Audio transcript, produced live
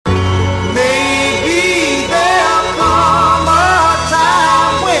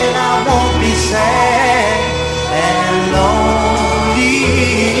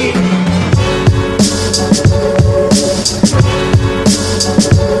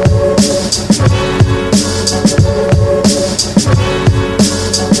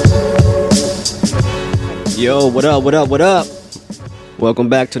Yo, what up, what up, what up? Welcome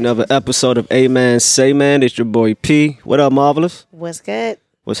back to another episode of A Man Say Man. It's your boy P. What up, Marvelous? What's good?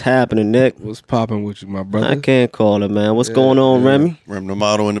 What's happening, Nick? What's popping with you, my brother? I can't call it, man. What's going on, Remy? Rem the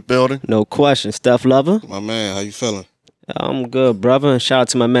model in the building. No question. Steph Lover? My man, how you feeling? I'm good, brother. And shout out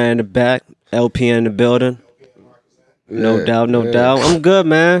to my man in the back. LPN in the building. No doubt, no doubt. I'm good,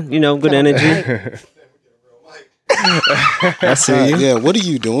 man. You know, good energy. I see you. Yeah, what are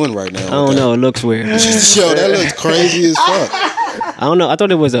you doing right now? I don't know. It looks weird. Yo, that looks crazy as fuck. I don't know. I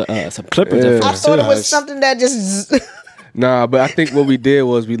thought it was some clippers at I first. thought it was something that just. Nah, but I think what we did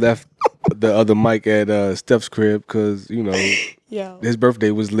was we left the other mic at Steph's crib because, you know, his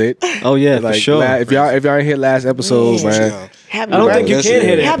birthday was lit. Oh, yeah, like, for sure. If y'all ain't hit last episode, man. Happy I don't think you birthday. can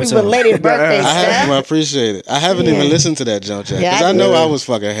hit it. Happy belated birthday, Steph. I appreciate it. I haven't even listened to that jump chat because I know I was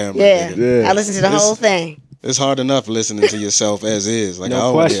fucking hammered. Yeah, I listened to the whole thing. It's hard enough listening to yourself as is. Like, I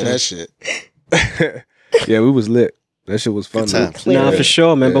don't want to hear that shit. Yeah, we was lit. That shit was fun. Nah, for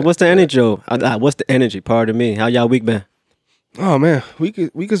sure, man. But what's the energy, Joe? What's the energy? Pardon me. How y'all week been? Oh man, week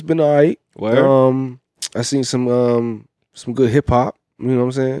has been all right. Word? I seen some good hip hop. You know what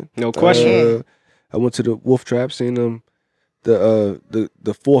I'm saying? No question. I went to the Wolf Trap, seen them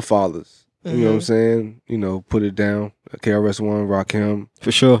the forefathers. You know what I'm saying? You know, put it down. KRS-One, Rakim,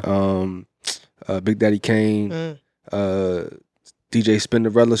 For sure. Big Daddy Kane, DJ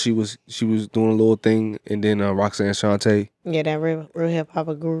Spinderella. She was doing a little thing, and then Roxanne Shante. Yeah, that real hip hop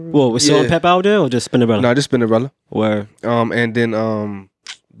guru. What, was Salt and Pep out there or just Spinderella? No, just Spinderella. Where? And then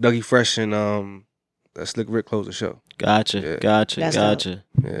Dougie Fresh and Slick Rick closed the show. Gotcha. Yeah,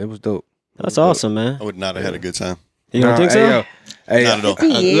 it was dope. That's awesome, man. I would not have had a good time. You don't think so? Hey, Not at all.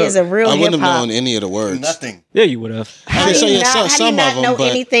 He is a real I hip wouldn't have hop. known any of the words. Nothing. Yeah, you would have. How do you some not of them, know but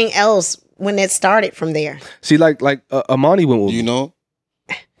anything else when it started from there? See, like Amani went with you me. know,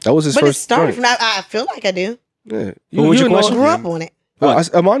 That was his But it first started joint. from that. I feel like I do. Yeah. What was your know- question? Grew up on it.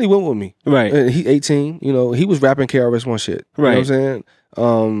 Amani went with me. Right. And he 18. You know, he was rapping KRS-One shit. You Right. know what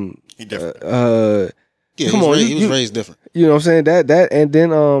I'm saying? he different. Come Come on, he was raised different. You know what I'm saying? That and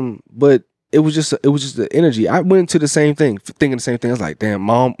then but it was just the energy. I went into the same thing, thinking the same thing. I was like, damn,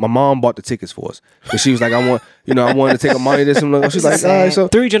 my mom bought the tickets for us. But she was like, I wanted to take Amani this and she's like, all right, so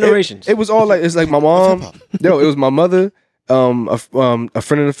 3 generations. It was all like, it's like my mom. No, it was my mother, a friend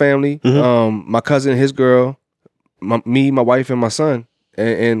of the family, my cousin, his girl, me, my wife, and my son,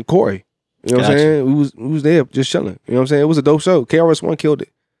 and Corey. You know what I'm saying? We was there just chilling. You know what I'm saying? It was a dope show. KRS-One killed it.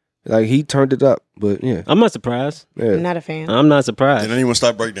 Like, he turned it up. But yeah, I'm not surprised. yeah, I'm not a fan. I'm not surprised. Did anyone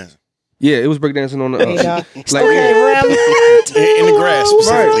start breakdancing? yeah. It was breakdancing on the Hey, dog. like In the grass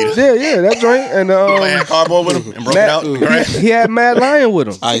specifically. right. Yeah, that joint and Playing cardboard with him and broke it out in the grass. he had Mad Lion with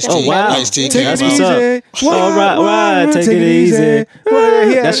him. Ice-T. wow. Ice-T. Take came it out. easy. All right, take it easy.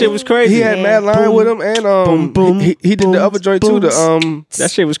 That shit was crazy. He had Mad Lion with him, and Boom, boom, he did boom, the other joint too. boom.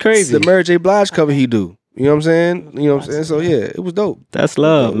 That shit was crazy. The Mary J. Blige cover he do. You know what I'm saying? You know what I'm saying? So yeah, it was dope. That's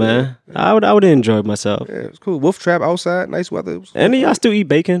love, man. I would enjoy myself. Yeah, it was cool. Wolf Trap outside, nice weather. It was cool. Any of y'all still eat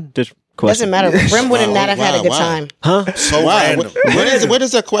bacon? Just question. Doesn't matter. Rim would not have had a good time. Huh? So Oh, random. Uh-huh. Where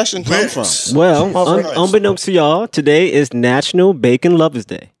does that question come from? Well, unbeknownst to y'all, today is National Bacon Lovers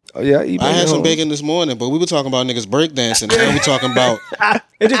Day. Oh yeah, I eat I bacon had some home. bacon this morning, but we were talking about niggas breakdancing. Now we talking about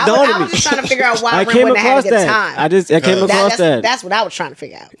It just I dawned on me. was just trying to figure out why I Rim came wouldn't have across had a good that. time. I came across that. That's what I was trying to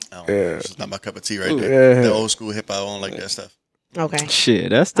figure out. It's not my cup of tea right there. Yeah. The old school hip hop, I don't like that stuff. Okay.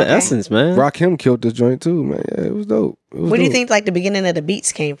 Shit, that's the Okay. essence, man. Rakim killed this joint too, man. Yeah, it was dope. It was Where do you dope. think like the beginning of the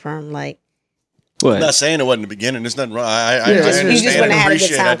beats came from? Like, What? I'm not saying it wasn't the beginning. There's nothing wrong. I Yeah. You just understand wouldn't and have had a good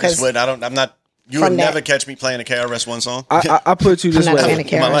appreciate time it. I just 'cause would. I'm not. You from would that- never catch me playing a KRS-One song. I put you I'm this not a fan way.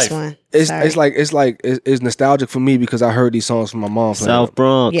 of in my life. KRS-One. It's nostalgic for me because I heard these songs from my mom. playing South them.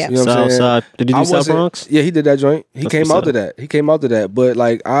 Bronx, Yeah. You know what I'm South saying? Side. Did you I do South wasn't- Bronx? Yeah, he did that joint. He That's came what's out up. to that. He came out to that. But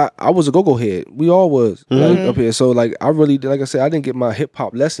like I was a go-go head. We all was like, up here. So like I really, like I said, I didn't get my hip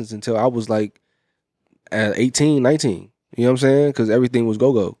hop lessons until I was like at 18, 19. You know what I'm saying? Because everything was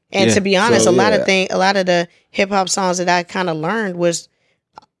go-go. And Yeah. to be honest, So, a lot yeah. of the hip hop songs that I kind of learned was,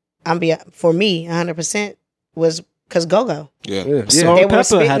 for me, 100% was because go-go. Yeah. Yeah. So- They Pepper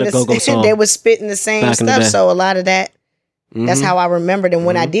spitting had a the- go-go song They were spitting the same back in the stuff. day. So a lot of that, that's Mhm. how I remembered. And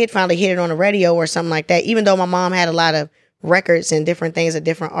when I did finally hit it on the radio or something like that, even though my mom had a lot of records and different things of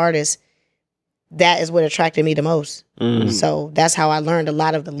different artists, that is what attracted me the most. Mm. So that's how I learned a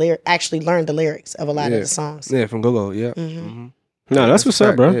lot of the actually learned the lyrics of a lot of Yeah. the songs. Yeah, from go-go. Yeah. Mhm. No, that's what's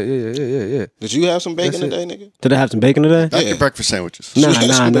up, bro. Yeah. Did you have some bacon today, nigga? Did I have some bacon today? Not your breakfast sandwiches.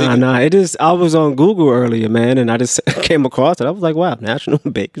 Nah. It is. I was on Google earlier, man, and I just came across it. I was like, wow, National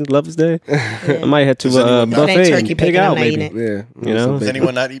Bacon Lovers Day. I might head to a buffet and pig out, maybe. Yeah. You know? Does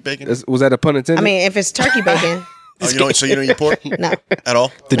anyone not eat bacon? Was that a pun intended? I mean, if it's turkey bacon, Oh, you don't eat pork? no, At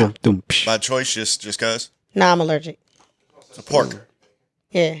all? No. By choice, just cause? Nah, I'm allergic. To pork.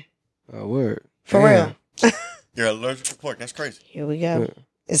 Yeah, Oh, word. for real. You're allergic to pork. That's crazy. Here we go.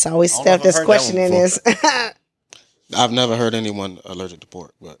 It's always I don't know Steph if I've that's heard that one questioning before. this. I've never heard anyone allergic to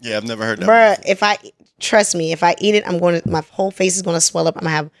pork, but Yeah, I've never heard that. Bruh, trust me, if I eat it, my whole face is gonna swell up. I'm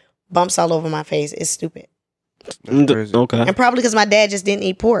gonna have bumps all over my face. It's stupid. Crazy. Okay. And probably because my dad just didn't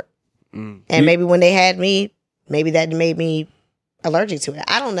eat pork. And maybe when they had me, maybe that made me allergic to it.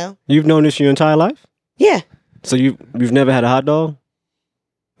 I don't know. You've known this your entire life? Yeah. So you've never had a hot dog?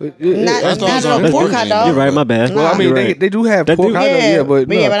 Not dogs a aren't pork hot dog. You're right. My bad. Well, I mean, You're right. they do have They pork do. hot dogs, but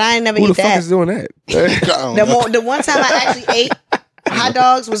no. but I ain't never Who eat the fuck that. is doing that? The one time I actually ate hot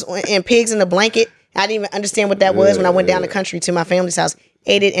dogs was in Pigs in the Blanket. I didn't even understand what that was when I went down the country to my family's house.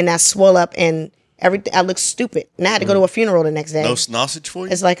 Ate it and I swelled up and everything. I looked stupid. And I had to go to a funeral the next day. No sausage for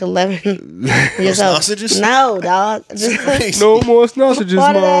you? It's like 11 years old. sausages? No, dog. No more sausages,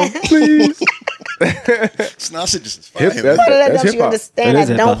 Part of mom. that. Please. Sausages is fire. Hip- man. Part of that, That's don't you hip-hop. understand? It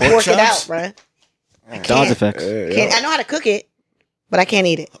is I don't hip-hop. fork it out, Chops? bruh. Dog effects. I know how to cook it, but I can't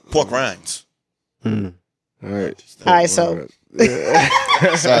eat it. Pork rinds. All right. All right, so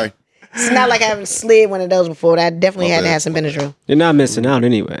Sorry. it's not like I haven't slid one of those before. I definitely had to have some Benadryl. You're not missing out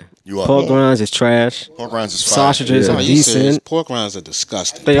anyway. You are. Pork rinds is trash. Pork rinds is fire. Sausages no, are you serious? decent. Pork rinds are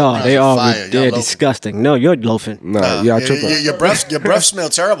disgusting. They are. rinds They are are. fire. Y'all They're loafing. disgusting. No, you're loafing. Nah, y'all tripping. Your breath smell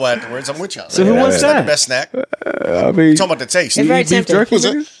terrible afterwards. I'm with y'all. So who wants It's not that? the best snack. I mean, Talking about the taste. It's very beef tempting. jerky, Was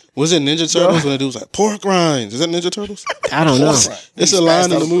nigga? it Ninja Turtles when the dude was like pork rinds? Is that Ninja Turtles? I don't know. It's a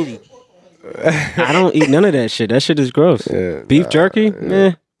line in the movie. I don't eat none of that shit. That shit is gross. Beef jerky?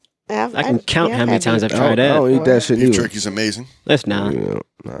 Eh. I can count how many times I've tried I that. don't eat that shit Beef either. jerky's amazing. That's not. Y'all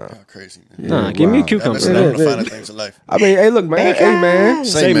crazy, man. Nah, give me a That's cucumber. one of the finer things in life. I mean, hey, look, man. Hey, man.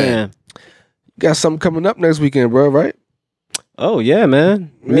 Say, man. Got something coming up next weekend, bro, right? Oh, yeah,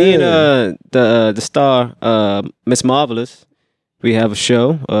 man. Me and the star, Miss Marvelous, we have a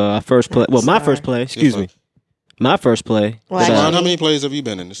show. Our first play. Well, my first play. Excuse me. My first play. Well, that, Ron, how many plays have you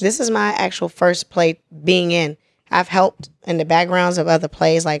been in this? This is my actual first play being in. I've helped in the backgrounds of other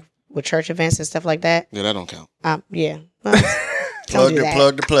plays, like with church events and stuff like that. Yeah, that don't count. Yeah. Well, don't do that.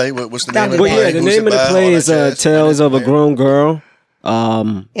 Plug the play. What's the Don't name of do the that. Well, play? yeah, the Who's name it of the by? play All is that jazz. Tales of a Grown Girl.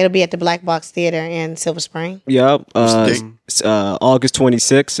 It'll be at the Black Box Theater in Silver Spring. Yep. the date? August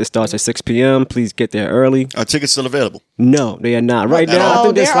 26th. It starts at 6 p.m. Please get there early. Are tickets still available? No, they are not. Right now, I Oh,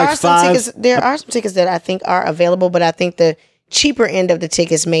 think there's like five. There are some tickets that I think are available, but I think the cheaper end of the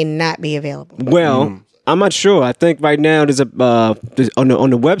tickets may not be available. Well, I'm not sure. I think right now there's a on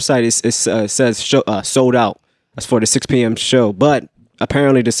the website it says sold out. That's for the 6 p.m. show, but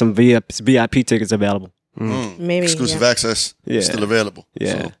apparently there's some VIP tickets available. Maybe Exclusive yeah. access Yeah. still available.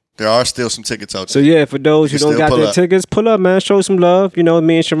 Yeah. So there are still some tickets out So there. yeah, for those who You don't still got pull their up. tickets, pull up, man. Show some love. You know,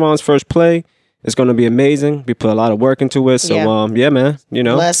 me and Sharon's first play. It's gonna be amazing. We put a lot of work into it. So Yeah. yeah, man. You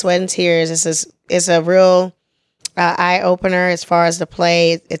know, Blood, sweat, and tears. It's a real eye opener as far as the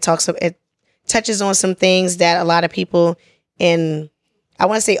play. It touches on some things that a lot of people in, I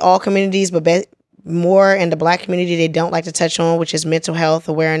want to say all communities, but more in the Black community, they don't like to touch on, which is mental health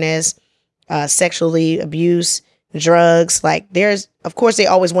awareness, sexually abuse, drugs. Like of course, they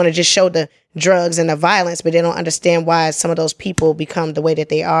always want to just show the drugs and the violence, but they don't understand why some of those people become the way that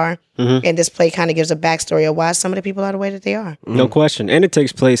they are. And this play kind of gives a backstory of why some of the people are the way that they are. no question. And it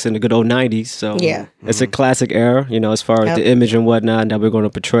takes place in the good old 90s. So Yeah. it's a classic era. You know, as far as Yep. the image and whatnot that we're going to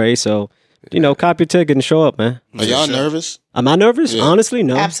portray. So you know, copy your ticket and show up, man. Are y'all nervous? Am I nervous? Yeah. Honestly,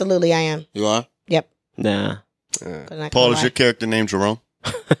 no. Absolutely, I am. You are? Yep. Nah. Paul, is your character named Jerome?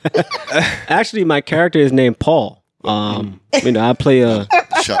 Actually, my character is named Paul. You know, I play a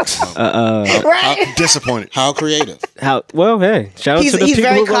Shucks. Right. Disappointed. How creative? well, hey, shout out He's- to the he's people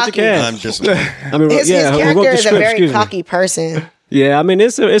very who wrote the cocky. cast. I'm disappointed. I mean, His yeah, who wrote character the is a script, very excuse me. cocky person. Yeah, I mean,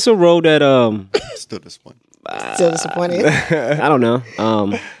 it's a role that Still disappointed. Still disappointed. I don't know.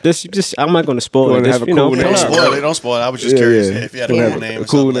 Just I'm not going to spoil it. wanna Just, have a you know, cool pull name. up. Don't spoil it. I was just Yeah, curious yeah. if you had a Don't cool have name a or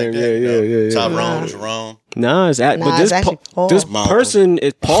cool something like name. that. Yeah. Tyrone, Jerome. Nah, it's Nah, but it's actually Paul. this Malcolm. person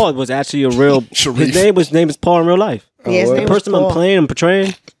is Paul was actually a real. Sharif. His name is Paul in real life. Yeah, his what? name The was person I'm Paul. playing and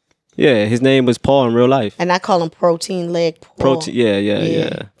portraying. Yeah, his name was Paul in real life. And I call him Protein Leg Paul. Protein.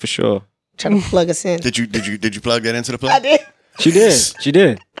 Yeah, for sure. Trying to plug us in. Did you plug that into the play? I did. She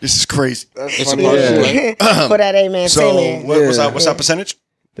did. This is crazy. It's a part of it, right? For that amen, So say man. what's our percentage?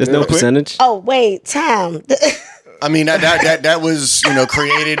 There's no Real quick. percentage. Oh wait, time. I mean that was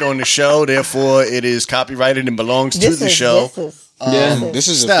created on the show, therefore it is copyrighted and belongs to the show. This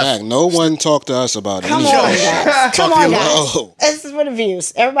is a Steph. fact. No one talked to us about it. Come on, guys. Come on, guys. Oh. This is for the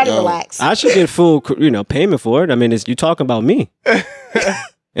views. Everybody relax. I should get full, payment for it. I mean, you talking about me,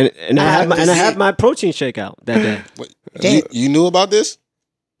 and I have my protein shake out that day. You knew about this?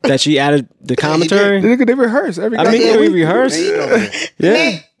 That she added the commentary. Nigga, they rehearse every. I mean, we rehearse. Yeah,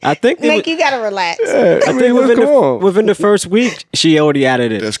 Nick, I think Nick, you gotta relax. I think within the first week, she already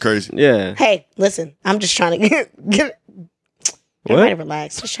added it. That's crazy. Yeah. Hey, listen, I'm just trying to get everybody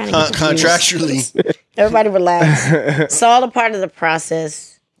relax. Just trying to get Contractually. everybody relax. It's all a part of the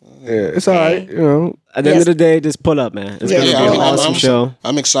process. Yeah, it's all right. You know, At the end of the day, just pull up, man. It's gonna be an awesome show.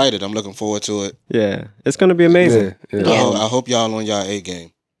 I'm excited. I'm looking forward to it. Yeah, it's gonna be amazing. Yeah. I hope y'all on y'all A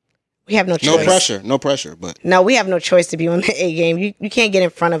game. We have no choice. No pressure, but No, we have no choice to be on the A game. You can't get in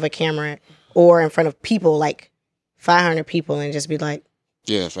front of a camera or in front of people, like 500 people, and just be like,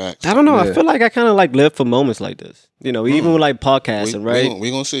 yeah, facts. I don't know. I feel like I kind of like live for moments like this. Even with like podcasting, right?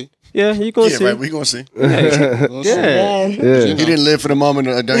 We gonna see. Yeah, you gonna see. Right, we gonna see. Yeah. He didn't live for the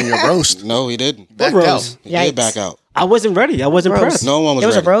moment during your roast. No, he didn't. Backed roast? out. He did back out. I wasn't ready. I wasn't Roast. pressed. No one was it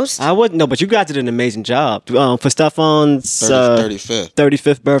was ready. a roast? I wasn't. No, but you guys did an amazing job. For Stefan's 35th.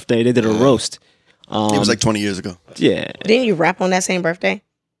 35th birthday, they did a roast. It was like 20 years ago. Yeah. Didn't you rap on that same birthday?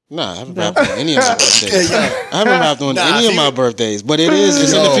 Nah, I haven't rapped on any of my birthdays. I haven't rapped on any of my birthdays, but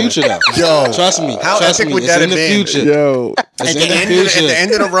it's in the future though. Yo, Trust me. how Trust epic me. would It's that in the have been? future. yo, It's At in the the future.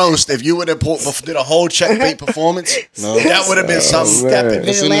 end of the roast, if you would have did a whole checkmate performance, that would have been something epic.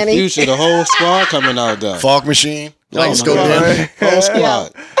 It's in the Vigilante. future. The whole squad coming out though. Fog machine, lights my go God. dim. Whole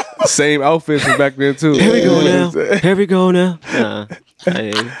squad. same outfits from back then too. Here we go now. Here we go now. Nah.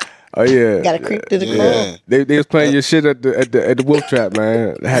 Hey. Oh yeah, Gotta creep through the club. Yeah. they was playing your shit at the Wolf Trap,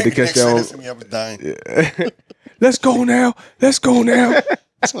 man. I had to catch that on. I was dying. Let's go now. Let's go now.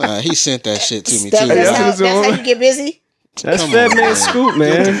 He sent that shit to me Steph, too. that's how you get busy? That's Come Fat on, Man Scoop,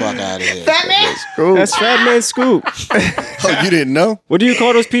 Get the man. fuck out of here. Fat man? That's Fat Man Scoop. Oh, you didn't know? What do you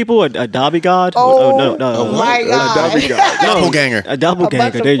call those people? A dobby god? Oh, no. my God. Doppelganger. A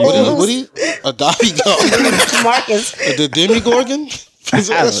doppelganger. bunch There you of go. What do you? A Dobby dog? Marcus. The Demigorgon? Is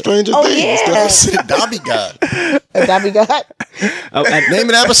that a Stranger Oh, Things? yeah. Said Dobby God. Dobby God. Name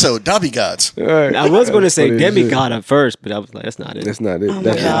an episode. Dobby Gods. I was going to say Funny as shit. demigod at first, but I was like, that's not it. That's not it. Oh,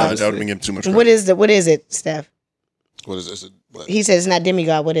 That's my not God. That would have been too much What credit. is it, Steph? What is this? What? He said it's not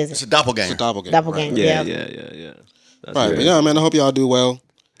demigod. What is It's it? a doppelganger. It's a doppelganger. Doppelganger. Yeah. Right, right. But yeah, man, I hope y'all do well.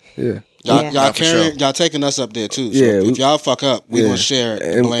 Yeah. Y'all, Yeah. y'all For carrying, sure. y'all taking us up there too. So Yeah, if y'all fuck up, we gonna share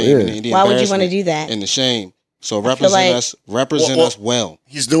the blame and the Why would you embarrassment want to do that? and the shame. So feel represent like- us. Represent Well, us well.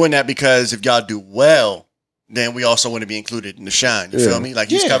 He's doing that because if y'all do well, then we also want to be included in the shine. You feel me? Like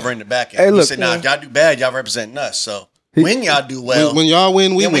he's Yeah. covering the back end. Hey, He look. said, nah, if y'all do bad, y'all representing us. So when y'all do well, When y'all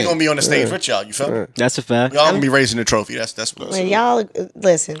win, we then we win. gonna be on the stage with y'all. You feel me? That's a fact. We all gonna be raising the trophy. That's what it's When y'all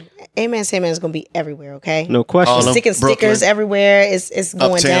listen, Amen Say Man is gonna be everywhere. Okay. No question. All of Sticking Brooklyn. stickers everywhere. It's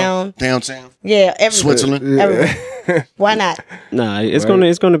going Uptown, down. downtown, Yeah, everywhere. Switzerland. Everywhere. Why not? Nah, it's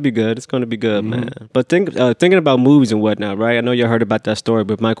gonna be good. It's gonna be good, man. But thinking about movies and whatnot, right? I know you heard about that story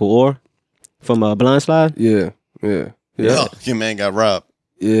with Micheal Oher from Blind Slide. Yeah. Oh, your man got robbed.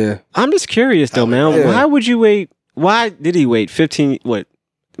 Yeah. I'm just curious though, man. Yeah. Why would you wait? Why did he wait 15? What?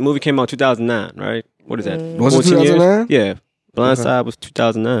 The movie came out 2009, right? What is that? Was it 14 years? 2009? Yeah. Blind Side was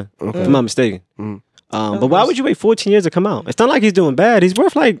 2009. If I'm not mistaken. Mm-hmm. But why would you wait 14 years to come out? It's not like he's doing bad. He's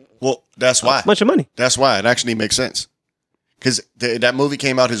worth like Well, that's why. a bunch of money. That's why it actually makes sense. Because that movie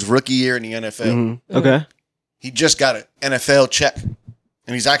came out his rookie year in the NFL. Mm-hmm. Okay. He just got an NFL check.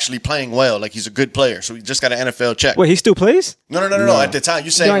 And he's actually playing well. Like he's a good player. So he just got an NFL check. Wait, he still plays? No. At the time,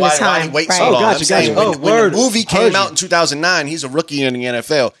 you're saying During the why time, he wait right. so Oh, long? gotcha, I'm saying gotcha. when Word. the movie Heard came you. out in 2009, he's a rookie in the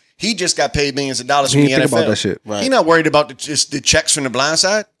NFL. He just got paid millions of dollars from He the ain't NFL. think about that shit. Right. He's not worried about just the checks from the blind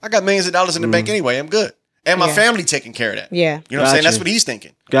side. I got millions of dollars in the bank anyway. I'm good. And my Yeah. family taking care of that. Yeah. You know what I'm saying? That's Gotcha. what he's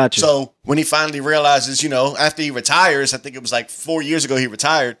thinking. Gotcha. So when he finally realizes, after he retires, I think it was like 4 years ago he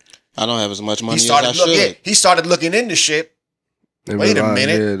retired. I don't have as much money He as I started should. he started looking into shit. They Wait a realized,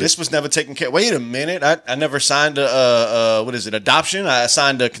 minute. yeah, This was never taken care. Wait a minute. I never signed adoption. I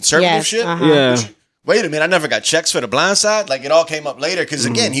signed a conservatorship. Yes, uh-huh. Yeah. Wait a minute. I never got checks for the blind side. Like it all came up later because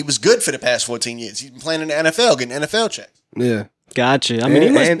again, he was good for the past 14 years. He's been playing in the NFL, getting NFL checks. Yeah. Gotcha. I mean, he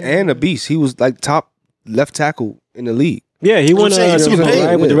must. and a beast. He was like top left tackle in the league. Yeah, he won I'm saying, Super he was Bowl, paid.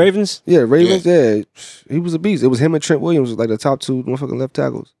 right? With the Yeah. Ravens? Yeah, Ravens. Yeah. He was a beast. It was him and Trent Williams was like the top two motherfucking left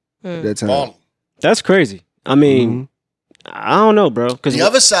tackles at that time. Balling. That's crazy. I mean, I don't know, bro. Because The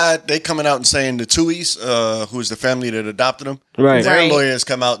other side, they coming out and saying the Tuohys, who's the family that adopted him, Right. their Right. lawyers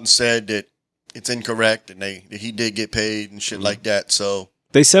come out and said that it's incorrect and that he did get paid and shit like that. So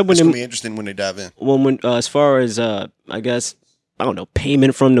they said when it's gonna be they, interesting when they dive in. when as far as I guess I don't know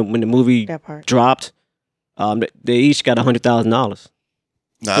payment from when the movie That part. dropped, they each got $100,000.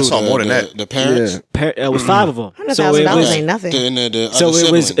 No, I saw more than that. The parents. It was 5 of them. $100,000 ain't nothing. The So other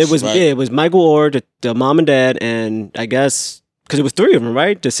it was siblings, right? it was Micheal Oher, the mom and dad, and I guess because it was 3 of them,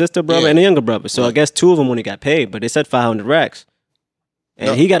 right? The sister, brother, Yeah. and the younger brother. So I guess 2 of them only got paid, but they said 500 racks,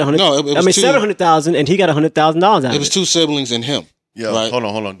 and he got 100. No, it was 700,000, and he got $100,000 out of It was 2 siblings and him. Yo, Right. hold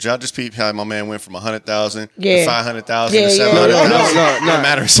on. Y'all just peep how my man went from 100,000 Yeah. to 500,000 Yeah, to yeah, 700,000. No. No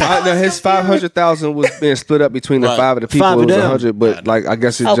matter. No, his 500,000 was being split up between the Right. 5 of the people. 5 It of was them. 100, but like I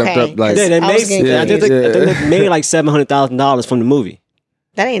guess it jumped Okay, up like Yeah, they I was made. getting I think confused. they made like $700,000 from the movie.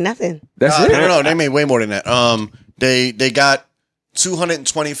 That ain't nothing. that's No, it. no, they made way more than that. They got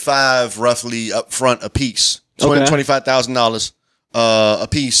 225 roughly up front a piece, $225,000 a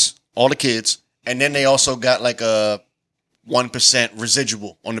piece, all the kids, and then they also got like a 1%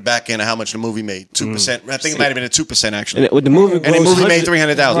 residual on the back end of how much the movie made. 2%. I think it might have been a 2% actually. And with the movie, And the movie made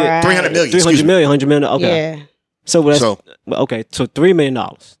 300,000, Right. 300 million. 300 excuse me. million, 100 million. Okay, Yeah. so that's So- okay. So $3 million.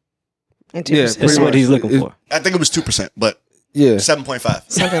 And Yeah, 2%. That's Pretty what much. he's looking It- for. I think it was 2%, but Yeah, 7.5.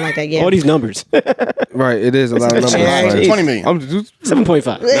 Something like that, yeah. All these numbers. right. It is a lot of numbers. Yeah, Like, 20 million. I'm just,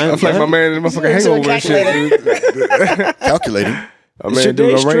 7.5. I'm like my man in the motherfucking Into a hangover and shit. Calculating. My man Should doing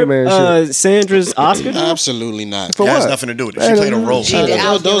they a Rain strip Man shit. Sandra's Oscar? Absolutely not. For It has what? nothing to do with it. She played a role. She did.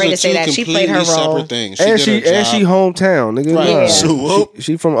 I was getting ready to say that. She played her role. separate things. And did her she job. hometown, nigga. Right. Nah. So whoop.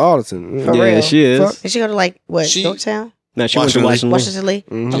 She from Arlington. For Yeah, real. she is. Fuck. Did she go to like what? She- Yorktown? No, she went to Washington Washington. Washington Lee?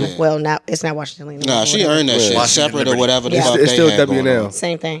 Mm-hmm. Okay. Well, now it's not Washington Lee. Nah, she earned that shit. Washington Separate or Liberty. whatever the Yeah. fuck It's they still had going WNL. on.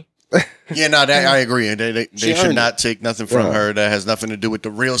 Same thing. Yeah, no, that I agree. They She should earned not take nothing from Right. her. That has nothing to do with the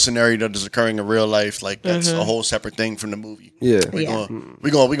real scenario that is occurring in real life. Like that's a whole separate thing from the movie. Yeah. We Yeah.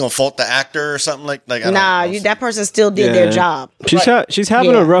 gonna fault the actor or something like I don't Nah, know. that person still did Yeah. their job, She's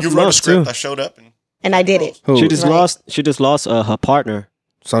having Yeah. a rough You wrote a month script. too. I showed up and and I did it. Who? She just Right. lost her partner.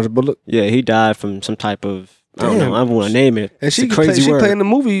 Sandra Bullock. Yeah, he died from some type of I don't Damn. know. I don't want to name it. And It's she a crazy she word. played in the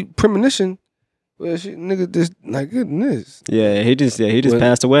movie Premonition. Well, she nigga just like goodness. Yeah, he just Well,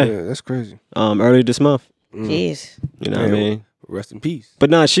 passed away. Yeah, that's crazy. Early this month. Jeez. You know what I Yeah. mean? Rest in peace. But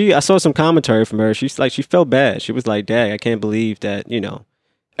nah, I saw some commentary from her. She's like, she felt bad. She was like, "Dad, I can't believe that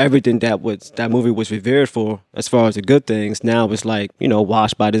everything that movie was revered for, as far as the good things, now was like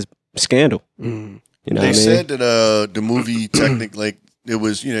washed by this scandal." Mm. You know they what I mean? said that the movie technically like it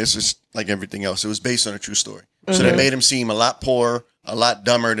was it's just like everything else. It was based on a true story. So they made him seem a lot poorer, a lot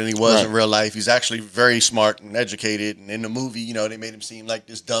dumber than he was in real life. He's actually very smart and educated. And in the movie, they made him seem like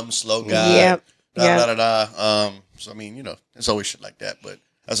this dumb, slow guy. Yep. Da, da, da, da. So I mean, there's always shit like that. But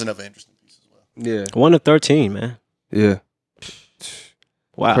that's another interesting piece as well. Yeah. 1 of 13, man. Yeah.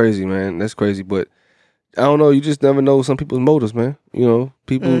 Wow. Crazy, man. That's crazy. But I don't know. You just never know some people's motives, man.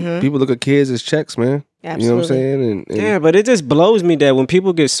 People look at kids as checks, man. Absolutely. You know what I'm saying? And Yeah, but it just blows me that when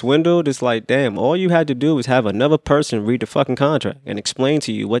people get swindled, it's like, damn, all you had to do was have another person read the fucking contract and explain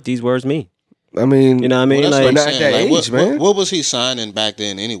to you what these words mean. I mean, You know what I mean? Well, that's Like, what I'm not at saying. that Like, age, man. what was he signing back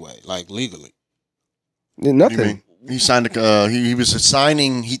then anyway? Like legally? What do you nothing. mean? He signed. He was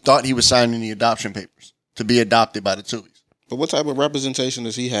signing. He thought he was signing the adoption papers to be adopted by the Tuohys. But what type of representation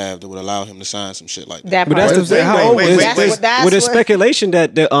does he have that would allow him to sign some shit like that? That but part. that's the thing. How though. old wait, was wait, it? wait. That's With the what- speculation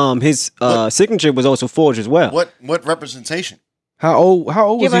that his signature was also forged as well. What representation? How old Yeah,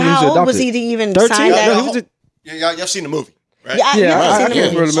 was he? but when how was old was adopted? he to even 13? sign that? No, he was a- Y'all seen the movie, right? Yeah, Yeah, I've I seen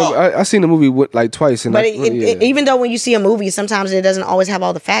can't the movie. remember. I seen the movie like twice, and But yeah. even though when you see a movie, sometimes it doesn't always have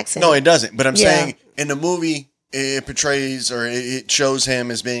all the facts in No, it. it doesn't. But I'm Yeah. saying in the movie, it portrays or it shows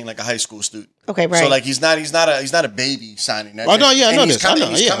him as being like a high school student. Okay, right. So like he's not a baby signing that. Oh, no, yeah, I And know he's this. I coming, know.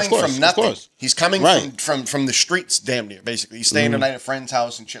 He's Yeah, coming of course, from of nothing. course. He's coming Right. from the streets, damn near. Basically, he's staying the night at a friend's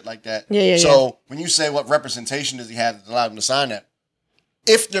house and shit like that. Yeah. So when you say what representation does he have that allowed him to sign that?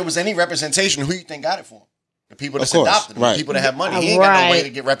 If there was any representation, who you think got it for him? The people that's Of course, adopted him, right. the people that have money. He ain't got no way Right. to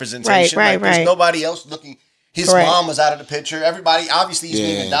get representation. Right, Like, there's right. nobody else looking. His Correct. mom was out of the picture. Everybody, obviously, he's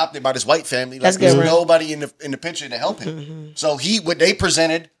being Yeah. adopted by this white family. Like, That's good, there's right. nobody in the picture to help him. So they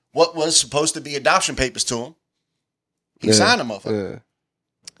presented what was supposed to be adoption papers to him. He signed them, motherfucker. Yeah.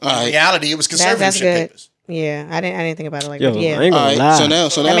 All In right. reality, it was that's conservatorship good. papers. Yeah, I didn't think about it like Yo, that. Yeah. I ain't All gonna right. lie.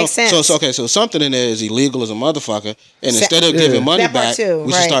 So now, makes sense. So something in there is illegal as a motherfucker, and instead of Yeah. giving money That part back, too,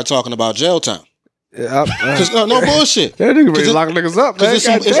 we should right. start talking about jail time. Yeah, Cause no bullshit. that nigga ready Cause to it- lock niggas up, man. Cause it's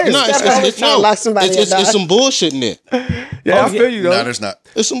some, God it's, damn. no, Steph always trying to lock somebody up, it's some bullshit in there. Yeah, I feel you though. No, there's not.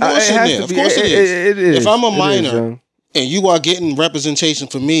 It's some It bullshit in has there. to Of be. course it is. It is. If I'm a It is, minor young. and you are getting representation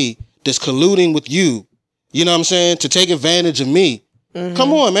for me that's colluding with you, you know what I'm saying, to take advantage of me. Mm-hmm.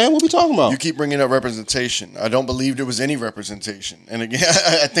 Come on, man. What we talking about? You keep bringing up representation. I don't believe there was any representation. And again,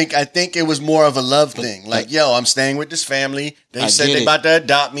 I think it was more of a love thing. Like, yo, I'm staying with this family. They said they about to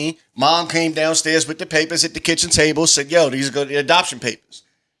adopt me. Mom came downstairs with the papers at the kitchen table, said, yo, these are the adoption papers.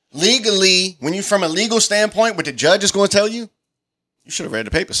 Legally, when you're from a legal standpoint, what the judge is going to tell you, you should have read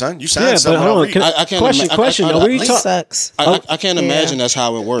the paper, son. You signed something. I can't question. Sucks. I can't imagine that's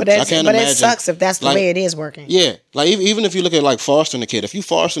how it works. But I can't imagine. It sucks if that's the way it is working. Yeah, like even if you look at like fostering a kid, if you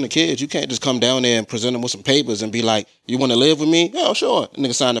fostering a kid, you can't just come down there and present them with some papers and be like, "You want to live with me? Yeah, sure." And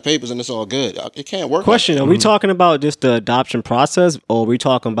nigga sign the papers and it's all good. It can't work. Question: Are we talking about just the adoption process, or are we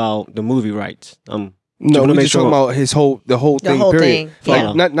talking about the movie rights? No, we're just talking about the whole thing. Period.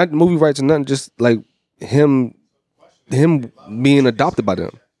 Yeah. Like not movie rights or nothing. Just like him being adopted by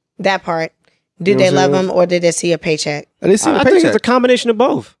them. That part. Did they love him or did they see a paycheck? And they see the I paycheck. think it's a combination of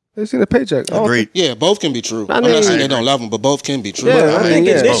both. They see the paycheck. Agreed. Yeah, both can be true. I'm mean, not saying they don't love him, but both can be true. Yeah, I think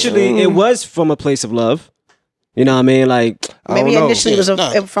initially it was from a place of love. You know what I mean? Like maybe initially it was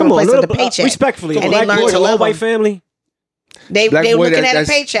from a place of the paycheck. Respectfully, and they learned to love white family. They were looking at a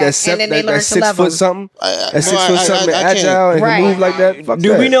paycheck and then they learned to love him. 6 foot something. That's 6 foot something, agile and can move like that. Fuck Do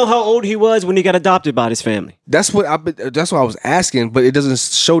that. we know how old he was when he got adopted by his family? That's what I was asking, but it doesn't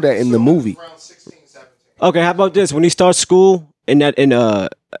show that in the movie. Okay, how about this? When he starts school was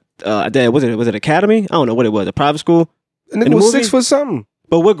it academy? I don't know what it was, a private school. And it was 6 foot something.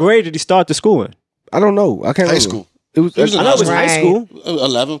 But what grade did he start the school in? I don't know. I can't remember. High school. It was I know it was high school.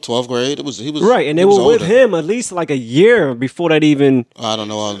 11th, 12th grade. He was right, and they were with him at least like a year before that even. I don't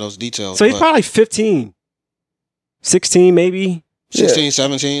know all those details. So he's probably like 15, 16 maybe. 16,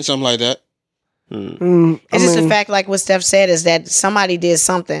 17, something like that. It's just the fact, like what Steph said, is that somebody did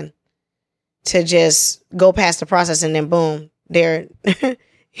something to just go past the process and then boom, they're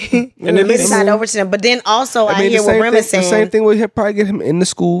and then they signed over to them. But then also I hear what Rim is saying. The same thing would probably get him in the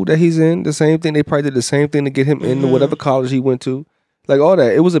school that he's in. The same thing, they probably did the same thing to get him into whatever college he went to. Like all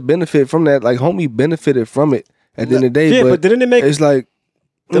that. It was a benefit from that. Like homie benefited from it at the end of the day. Yeah, but didn't it make it's like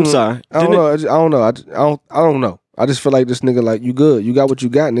I'm sorry. I don't know. I don't know. I just feel like this nigga, like, you good. You got what you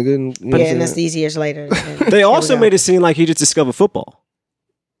got, nigga. And that's these years later. They also made it seem like he just discovered football.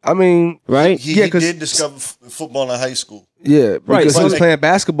 I mean, right? He did discover football in high school. Yeah, because he was playing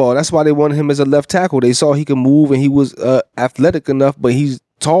basketball. That's why they wanted him as a left tackle. They saw he could move and he was athletic enough, but he's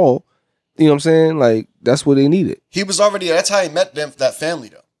tall. You know what I'm saying? Like, that's what they needed. He was already, that's how he met that family,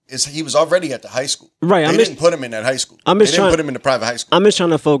 though. He was already at the high school. Right. They didn't put him in that high school. They didn't put him in the private high school. I'm just trying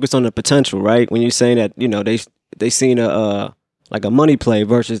to focus on the potential, right? When you're saying that, you know, they seen a money play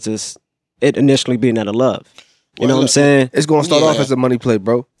versus just it initially being out of love. You know what I'm saying? It's going to start off as a money play,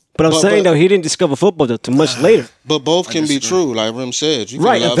 bro. But I'm saying, though, he didn't discover football too much later. But both can be true, like Rim said. You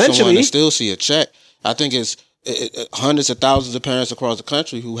can love eventually someone and still see a check. I think it's hundreds of thousands of parents across the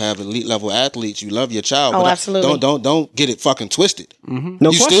country who have elite level athletes. You love your child. Oh, but absolutely. Don't get it fucking twisted. No you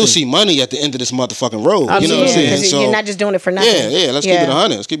question. still see money at the end of this motherfucking road. Absolutely. You know what I'm saying? Because you're not just doing it for nothing. Let's keep it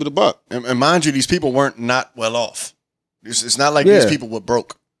 100. Let's keep it a buck. And mind you, these people weren't not well off. It's not like these people were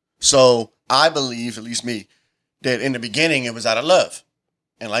broke. So I believe, at least me, that in the beginning it was out of love.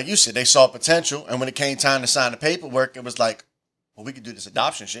 And like you said, they saw potential. And when it came time to sign the paperwork, it was like, well, we could do this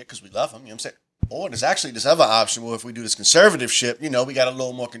adoption shit because we love them. You know what I'm saying? Or there's actually this other option where if we do this conservative shit, you know, we got a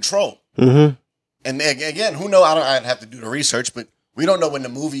little more control. Mm-hmm. And again, who know? I'd have to do the research, but we don't know when the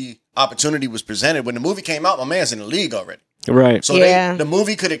movie opportunity was presented. When the movie came out, my man's in the league already. Right. So the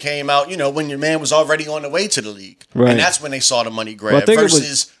movie could have came out, you know, when your man was already on the way to the league. Right. And that's when they saw the money grab.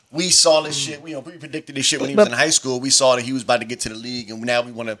 Versus we saw this shit, we predicted this shit when he was in high school. We saw that he was about to get to the league, and now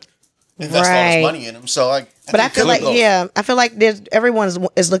we want to invest all this money in him. So I feel like everyone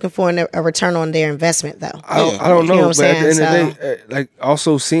is looking for a return on their investment, though. I don't know, but at the end of the day, like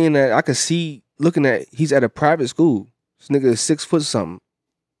also seeing that, I could see looking at he's at a private school. This nigga is 6 foot something.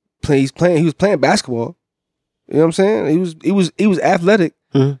 He was playing basketball. You know what I'm saying? He was athletic.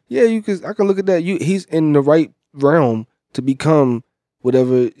 Mm-hmm. Yeah, I can look at that. He's in the right realm to become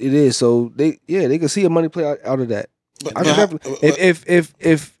whatever it is. So they can see a money play out of that. I can definitely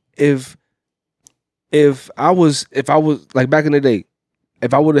if I was like back in the day,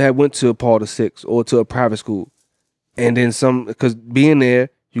 if I would have went to a Paul VI or to a private school, and then because being there,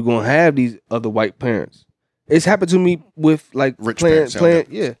 you're gonna have these other white parents. It's happened to me with like rich playing,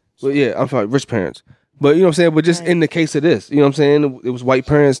 parents. I'm sorry, rich parents. But you know what I'm saying. But just in the case of this, you know what I'm saying. It was white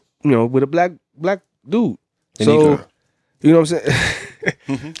parents, you know, with a black dude. So you know what I'm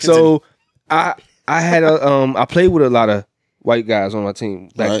saying. So I had I played with a lot of white guys on my team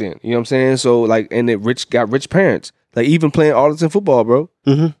back then. You know what I'm saying. So like, and got rich parents. Like even playing Arlington football, bro.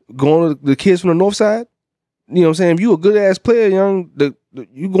 Going to the kids from the north side. You know what I'm saying? If you a good ass player, young,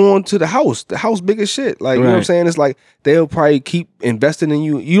 you going to the house big as shit. Like, you know what I'm saying? It's like they'll probably keep investing in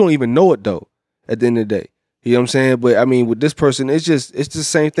you. You don't even know it though, at the end of the day. You know what I'm saying? But I mean, with this person, it's the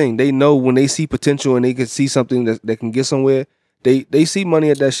same thing. They know when they see potential and they can see something that can get somewhere, they see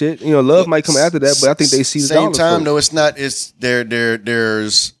money at that shit. You know, love might come after that, but I think they see the same dollar time first. though. It's not. It's there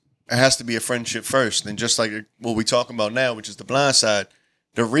has to be a friendship first, and just like what we talking about now, which is the blind side.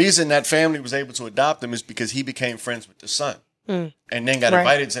 The reason that family was able to adopt him is because he became friends with the son, and then got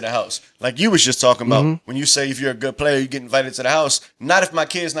invited to the house. Like you was just talking about, when you say if you're a good player, you get invited to the house. Not if my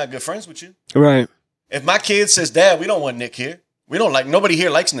kid's not good friends with you. Right. If my kid says, "Dad, we don't want Nick here. We don't like nobody here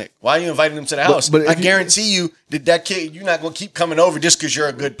likes Nick. Why are you inviting him to the house?" But I guarantee you that kid, you're not gonna keep coming over just because you're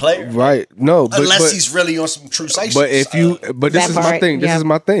a good player, right? No, unless he's really on some true side. But if you, but this is my thing. This is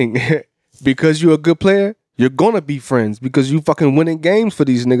my thing. Because you're a good player, you're gonna be friends because you fucking winning games for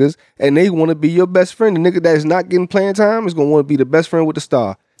these niggas, and they want to be your best friend. The nigga that is not getting playing time is gonna want to be the best friend with the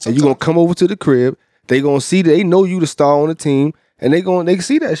star, and you gonna come over to the crib. They gonna see that they know you the star on the team. And they can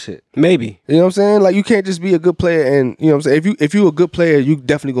see that shit. Maybe. You know what I'm saying? Like you can't just be a good player and you know what I'm saying? If you a good player, you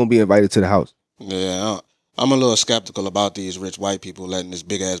definitely gonna be invited to the house. Yeah, I'm a little skeptical about these rich white people letting this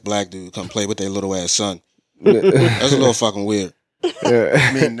big ass black dude come play with their little ass son. That's a little fucking weird. Yeah.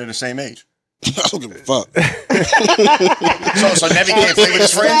 I mean, they're the same age. I don't give a fuck. so Nebby can't play with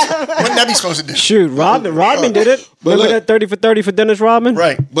his friends? What Nebby supposed to do? Shoot, Rodman did it. Remember that 30 for 30 for Dennis Rodman?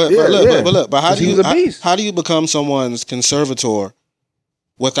 Right. But how do you become someone's conservator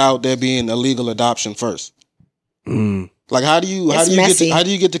without there being a legal adoption first? Like how do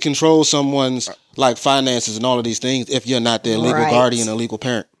you get to control someone's like finances and all of these things if you're not their legal guardian or legal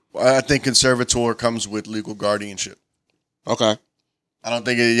parent? I think conservator comes with legal guardianship. Okay. I don't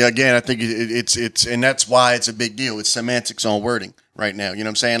think I think it's and that's why it's a big deal. It's semantics on wording right now. You know what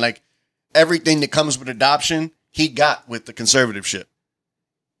I'm saying? Like everything that comes with adoption, he got with the conservatorship.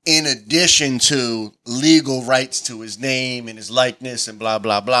 In addition to legal rights to his name and his likeness and blah,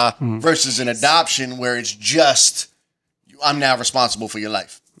 blah, blah, versus an adoption where it's just, I'm now responsible for your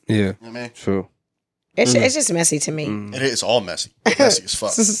life. Yeah. You know what I mean? True. It's just messy to me. It is all messy. Messy as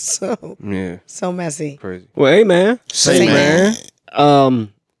fuck. So messy. Crazy. Well, hey, man. Same man.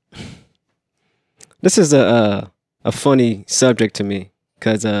 This is a funny subject to me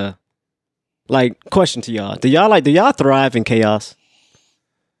because like question to y'all: do y'all thrive in chaos?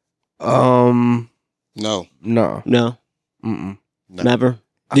 No. Never.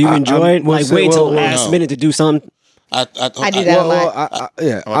 Do you enjoy it? Like wait till the last minute to do something? I do that a lot.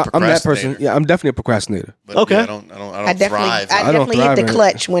 I'm that person. Yeah, I'm definitely a procrastinator. But okay. Yeah, I don't thrive. I definitely hit the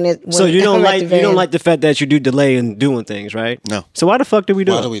clutch when so you don't like the fact that you do delay in doing things, right? No. So why the fuck do we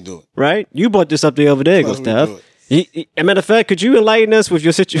do it? Why do we do it? Right? You brought this up the other day, Steph. As a matter of fact, could you enlighten us with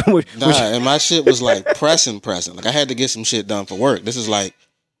your situation? And my shit was like pressing. Like I had to get some shit done for work. This is like,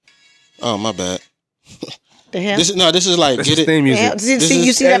 oh my bad. The hell? This is like That's get his it. theme music. You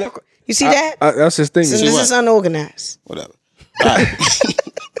see that? You see that? That's his thing. This is unorganized. Whatever. Right.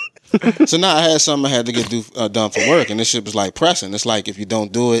 So now I had something I had to get done for work, and this shit was like pressing. It's like if you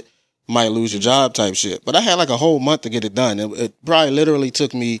don't do it, you might lose your job type shit. But I had like a whole month to get it done. It probably literally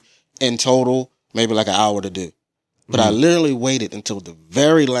took me in total maybe like an hour to do. But I literally waited until the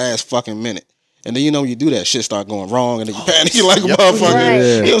very last fucking minute. And then, you know, you do that, shit start going wrong, and then you panic, you're like a motherfucker. Right.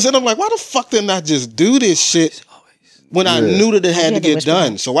 Yeah. You know what I'm saying? I'm like, why the fuck didn't I just do this shit when I knew that it had to get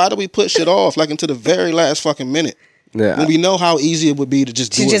done? So why do we put shit off like into the very last fucking minute? Yeah. When we know how easy it would be to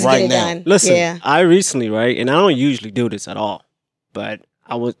just do it right now. Done. Listen, I recently, right, and I don't usually do this at all, but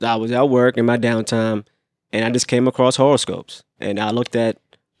I was at work in my downtime, and I just came across horoscopes, and I looked at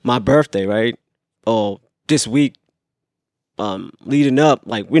my birthday, right, this week, leading up,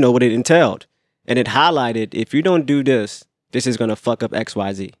 like, you know, what it entailed. And it highlighted, if you don't do this, this is going to fuck up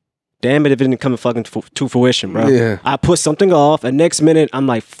XYZ. Damn it if it didn't come fucking to fruition, bro. Yeah. I put something off, and next minute, I'm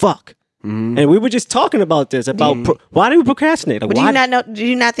like, fuck. Mm-hmm. And we were just talking about this, about why do we procrastinate? Like, but do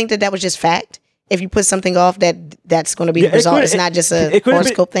you not think that was just fact? If you put something off, that's going to be the result. It's not just a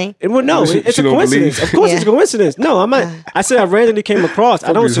horoscope thing. It's a coincidence. Of course it's a coincidence. No, I'm not. I said I randomly came across.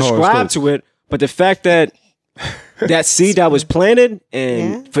 I don't subscribe to it, but the fact that seed that was planted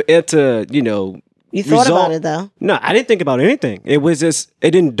and for it to, you know, you thought about it though. No, I didn't think about anything. It was just,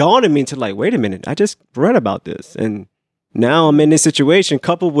 it didn't dawn on me until like, wait a minute, I just read about this, and now I'm in this situation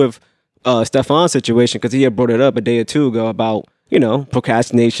coupled with Stefan's situation because he had brought it up a day or two ago about, you know,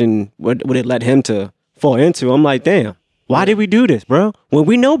 procrastination, what it led him to fall into. I'm like, damn, why did we do this, bro? When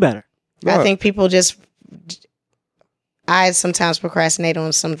we know better. I think people I sometimes procrastinate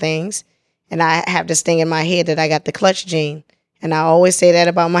on some things, And I have this thing in my head that I got the clutch gene. And I always say that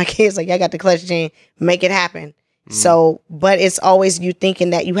about my kids. Like, I got the clutch gene. Make it happen. So, but it's always you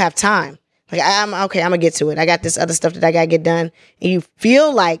thinking that you have time. Like, I'm going to get to it. I got this other stuff that I got to get done. And you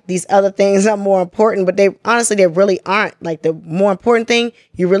feel like these other things are more important, but they really aren't. Like, the more important thing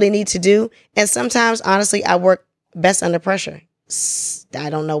you really need to do. And sometimes, honestly, I work best under pressure. I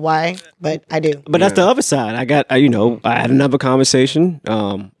don't know why, but I do. But that's the other side. I got, I had another conversation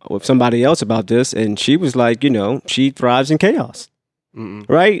with somebody else about this, and she was like, she thrives in chaos.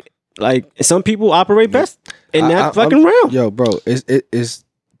 Right? Like, some people operate best in that fucking realm. Yo, bro, it's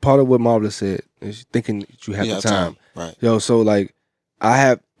part of what Marvelous said is thinking that you have the time. Right. Yo, so like I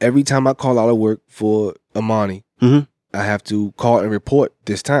have every time I call out of work for Amani, I have to call and report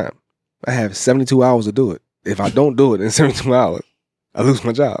this time. I have 72 hours to do it. If I don't do it in 72 hours, I lose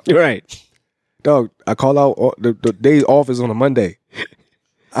my job. Right. Dog, I call out the day's off is on a Monday.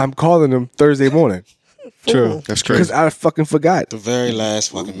 I'm calling them Thursday morning. True. That's crazy. Because I fucking forgot. The very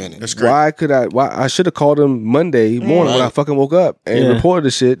last fucking minute. That's crazy. Why I should have called them Monday morning when I fucking woke up and reported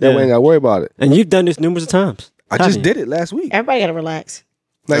the shit. That way I ain't got to worry about it. And you've done this numerous of times. I just did it last week. Everybody got to relax.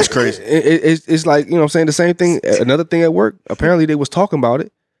 Like, that's crazy. It's like, you know what I'm saying? The same thing. Another thing at work, apparently they was talking about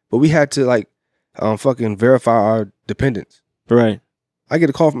it, but we had to like fucking verify our dependents. Right. I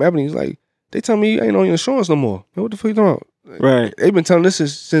get a call from Ebony. He's like, they tell me you ain't on your insurance no more. Man, what the fuck you doing? Right. They've been telling this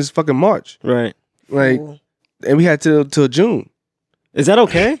since fucking March. Right. Like, and we had till June. Is that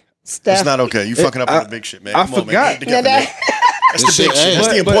okay? Steph. It's not okay. You fucking up on the big shit, man. I Come on, forgot. man. Get it together, man. That's the big shit. That's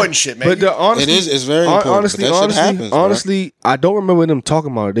the important shit, man. But the honestly, it's very important. Honestly, I don't remember them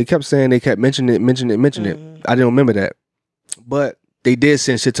talking about it. They kept saying they kept mentioning it. I didn't remember that. But they did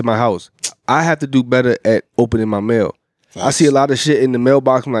send shit to my house. I have to do better at opening my mail. Facts. I see a lot of shit in the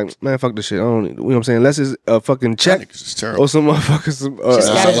mailbox. I'm like, man, fuck this shit. I don't, you know what I'm saying? Unless it's a fucking check or some motherfuckers.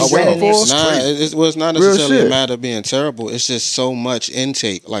 It's not necessarily a matter of being terrible. It's just so much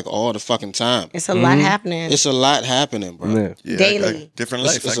intake, like all the fucking time. It's a lot happening. It's a lot happening, bro. Yeah, daily. Different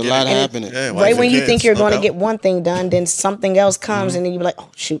life. It's a lot happening. Yeah, right when you think you're going to get one thing done, then something else comes, and then you be like, oh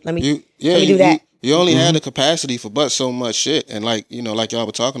shoot, let me do that. You only had the capacity for but so much shit, and like like y'all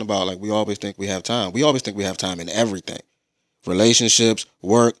were talking about, like we always think we have time. We always think we have time in everything. Relationships,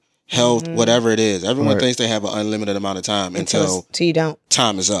 work, health, whatever it is. Everyone thinks they have an unlimited amount of time until you don't.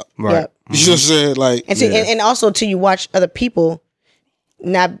 Time is up. Right. Yep. You know what I'm saying? Like, and also till you watch other people,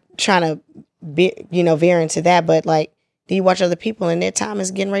 not trying to veer into that, but like, do you watch other people and their time is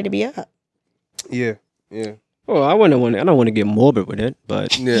getting ready to be up? Yeah. Well, I don't want to get morbid with it,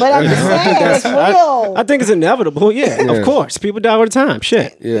 but but I'm just saying, it's real. I think it's inevitable. Yeah, of course, people die all the time.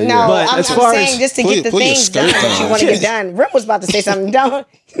 Shit. Yeah. No, But I'm saying just to get the things done that you want to get done. Rim was about to say something. Don't.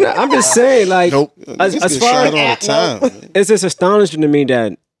 I'm just saying, like, as far as all the time. it's just astonishing to me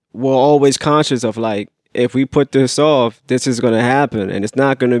that we're always conscious of like, if we put this off, this is going to happen, and it's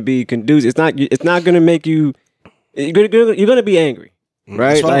not going to be conducive. It's not going to make you. You're going to be angry.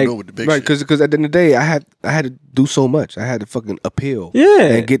 Right, that's why like, I go with the big Right, shit. because at the end of the day, I had to do so much. I had to fucking appeal,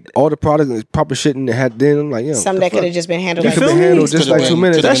 and get all the products and proper shit in the had. Then I'm like, some that could have just been handled. It could have been handled just like 2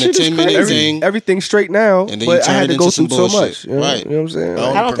 minutes. That shit is crazy. Everything's straight now, but I had to go through so much. You know, right? You know what I'm saying?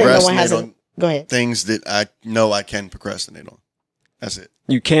 I don't think no one has a. Go ahead. Things that I know I can procrastinate on. That's it.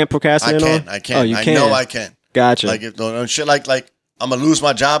 You can't procrastinate on? I can. Oh, you I can. know I can. Gotcha. Like if shit like I'm gonna lose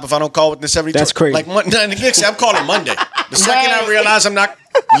my job if I don't call within 72. That's crazy. Like I'm calling Monday. The second I realize I'm not,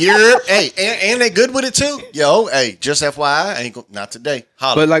 and they good with it too. Yo, hey, just FYI, not today.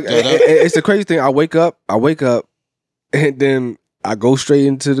 Holla. But like, it's the crazy thing. I wake up, and then I go straight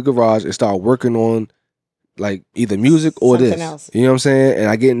into the garage and start working on like either music or something this. Else. You know what I'm saying? And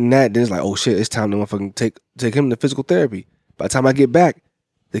I get in that, then it's like, oh shit, it's time to motherfucking take him to physical therapy. By the time I get back,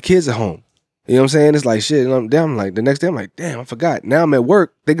 the kids are home. You know what I'm saying? It's like shit. And I'm like, the next day, I'm like, damn, I forgot. Now I'm at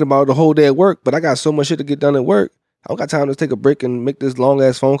work thinking about the whole day at work, but I got so much shit to get done at work. I don't got time to take a break and make this long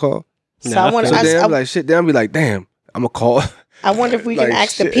ass phone call. So then I'm like, shit. Then I'll be like, damn, I'm gonna call. I wonder if we can like,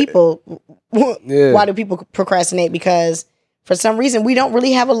 ask shit. the people why do people procrastinate? Because for some reason we don't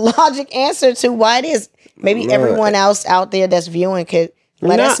really have a logic answer to why it is. Maybe everyone else out there that's viewing could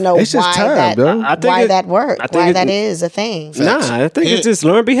let us know why that works. Why that is a thing. I think it's just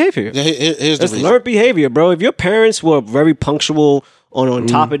learned behavior. Here's the reason. Learned behavior, bro. If your parents were very punctual on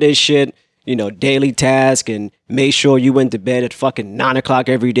top of this shit, daily task, and made sure you went to bed at fucking 9 o'clock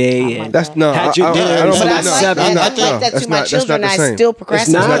every day, and that's no. had your dinner. I don't But believe I like that to my children. I still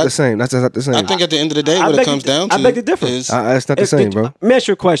procrastinate. It's not the same. That's not the same. I think at the end of the day, what it comes down to, I beg the difference. It's not the same, bro. Let me ask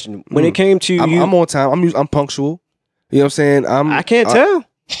you a question. When it came to I'm on time. I'm punctual. You know what I'm saying? I can't tell.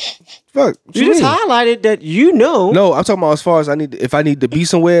 Fuck. what You just mean? highlighted that you know. No, I'm talking about as far as if I need to be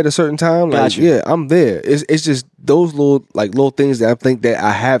somewhere at a certain time. Like, Gotcha. yeah, I'm there. It's just those little things that I think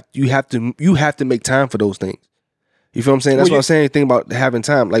that you have to make time for those things. You feel what I'm saying? That's what I'm saying. Think about having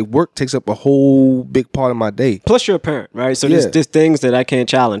time. Like work takes up a whole big part of my day. Plus, you're a parent, right? So there's things that I can't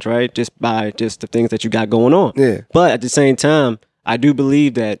challenge, right? Just by just the things that you got going on. Yeah. But at the same time, I do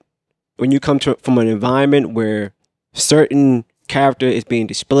believe that when you come from an environment where certain character is being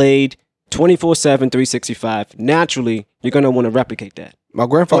displayed 24/7, 365, naturally you're gonna want to replicate that. My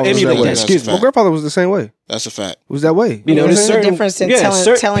grandfather was that emulate way. that, excuse me. My grandfather was the same way. That's a fact. Was that way. You know, what I'm there's saying? The difference in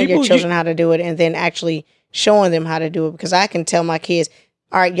telling your people, children how to do it and then actually showing them how to do it. Because I can tell my kids,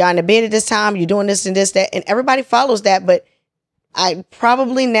 all right, y'all in the bed at this time, you're doing this and this, that, and everybody follows that. But I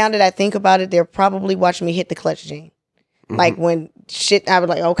probably, now that I think about it, they're probably watching me hit the clutch gene. Like when shit, I was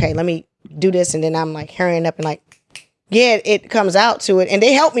like, okay, let me do this. And then I'm like hurrying up and like, yeah, it comes out to it. And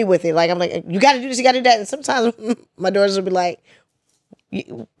they help me with it. Like, I'm like, you got to do this, you got to do that. And sometimes my daughters will be like,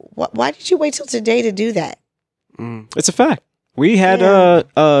 why did you wait till today to do that? It's a fact. We had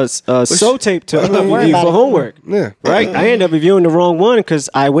soul tape to worry review about for it. homework. Yeah. Right? I ended up reviewing the wrong one because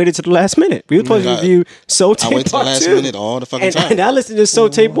I waited to the last minute. We were supposed to review Soul Tape I wait till the Part last 2. minute all the fucking time. And I listened to Soul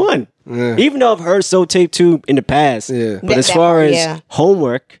Tape 1. Yeah. Even though I've heard Soul Tape 2 in the past. Yeah. But as far as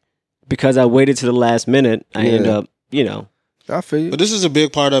homework, because I waited to the last minute, I end up, I feel you. But this is a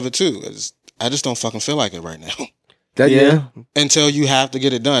big part of it too. I just don't fucking feel like it right now. Yeah. Until you have to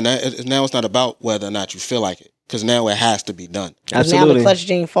get it done. Now it's not about whether or not you feel like it, because now it has to be done. Absolutely. Now the clutch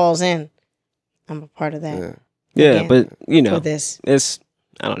gene falls in. I'm a part of that. Yeah, Again, but for this. it's,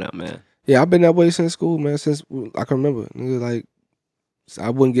 I don't know, man. Yeah, I've been that way since school, man. Since I can remember, nigga, like I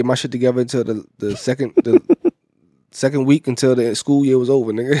wouldn't get my shit together until the second week until the school year was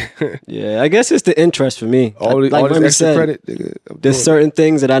over, nigga. Yeah, I guess it's the interest for me. all like this Remy extra said, credit, nigga. there's certain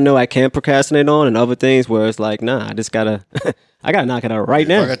things that I know I can't procrastinate on, and other things where it's like, nah, I just gotta, I gotta knock it out right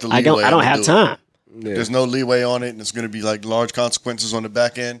now. I got the I don't leeway, I'ma have do it. time. Yeah. There's no leeway on it, and it's going to be like large consequences on the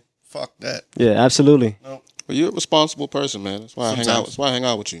back end. Fuck that. Yeah, absolutely. But you're a responsible person, man. That's why I hang out. That's why I hang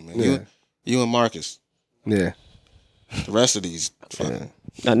out with you, man. Yeah. You and Marcus. Yeah. The rest of these fucking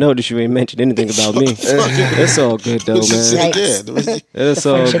I noticed you ain't mentioned anything about me. It's all good though, man. It's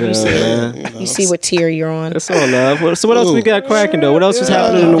all friendship you good, see. man. You see what tier you're on. It's all love. So what else we got cracking though? What else is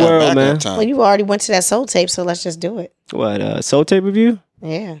happening in the world, man? Well, you already went to that soul tape, so let's just do it. What Soul Tape review?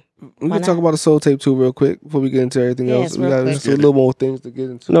 Yeah. We can talk about the Soul Tape too real quick before we get into everything Yeah, else. it's We real got quick. just a little more things to get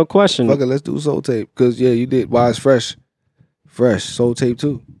into. No question. Fuck it, let's do Soul Tape. Because, yeah, you did. Why it's fresh. Fresh. Soul Tape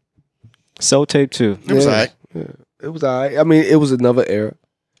too. Soul Tape 2. It was all right. Yeah. It was all right. I mean, it was another era,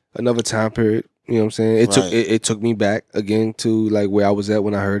 another time period. You know what I'm saying? It took me back again to like where I was at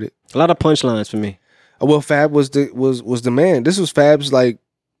when I heard it. A lot of punchlines for me. Well, Fab was the man. This was Fab's like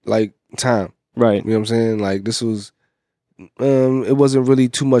time. Right. You know what I'm saying? Like this was it wasn't really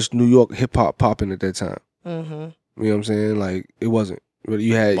too much New York hip hop popping at that time. Mm-hmm. You know what I'm saying? Like it wasn't. Really,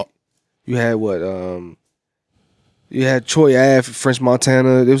 you had what you had Troy Ave, French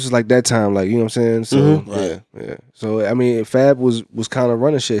Montana. It was just like that time, like you know what I'm saying? So yeah. So I mean Fab was kind of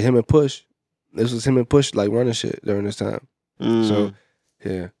running shit, him and Push. This was him and Push like running shit during this time. So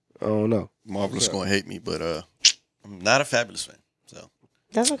yeah. I don't know. Marvelous going to hate me, but I'm not a Fabulous fan. So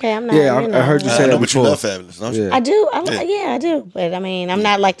That's okay. I'm not. Yeah, I heard you say I that know, but you before. love Fabulous, don't you? Yeah. I do. I do. But I mean, I'm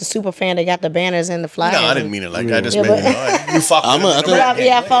not like the super fan that got the banners and the flyers. No, I didn't mean it like that. I just Yeah, meant but- all right, you fuck I'm with a- I it.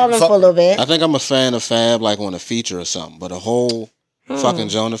 think- I followed him for a little bit. I think I'm a fan of Fab, like on a feature or something. But a whole fucking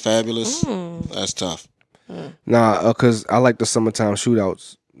Jonah Fabulous, that's tough. Nah, because I like the summertime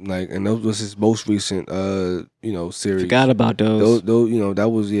shootouts. Like, and those was his most recent, series. Forgot about those. Those, that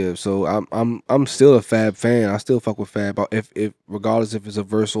was So I'm still a Fab fan. I still fuck with Fab, if regardless if it's a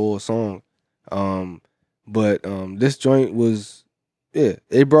verse or a song. But this joint was,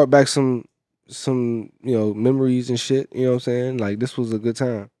 it brought back some memories and shit. You know what I'm saying? Like this was a good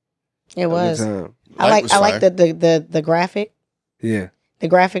time. It was. A good time. I like fire. the graphic. Yeah. The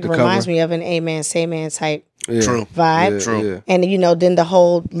graphic The reminds cover. me of an A Man, Say Man type Yeah. True. vibe. Yeah, True. Yeah. And then the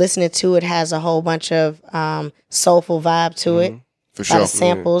whole listening to it has a whole bunch of soulful vibe to it. For A lot sure. of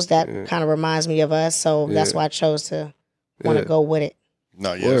samples that Yeah. kind of reminds me of us. So that's Yeah. why I chose to want to Yeah. go with it.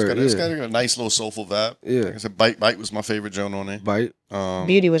 No, yeah, Word, it's yeah. got a nice little soulful vibe. Yeah. Like I said, Bite was my favorite joint on there. Bite.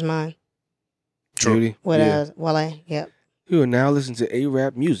 Beauty was mine. True. Beauty. What Yeah. Wale, yep. You are now listening to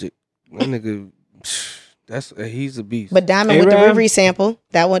A-Rap music. That nigga, he's a beast. But Diamond with the A-Rap? Riri sample,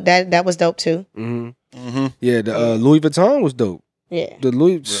 that was dope too. Yeah, the Louis Vuitton was dope. Yeah. The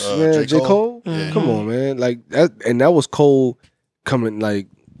Louis, man, J. Cole. Mhm. Come on, man. Like that, and that was Cole coming like,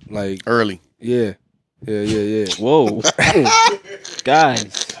 Early. yeah. Whoa.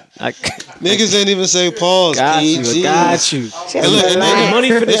 Guys. Niggas didn't even say pause. Got you. PG. Got you. And look, and The money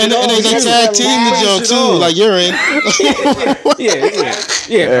for this. and they got tag team the joke too. Like you're in.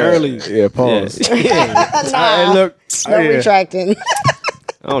 Yeah. Early. Yeah, pause. Yeah. Hey, look. No retracting.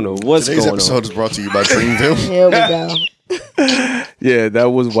 I don't know what's Today's going episode on. is brought to you by Dreamville. Here we go. Yeah, that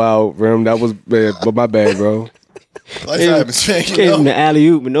was wild, Rim. That was bad, but my bad, bro. Life happens, man. You Gave him know? the alley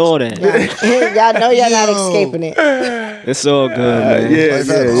oop and all that. Y'all know y'all not escaping it. It's all good, man. Yeah, Life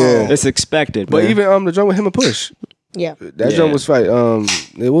yeah, happens. yeah. It's expected, But man. even the joint with him and Push, Yeah. that Yeah. joint was fight.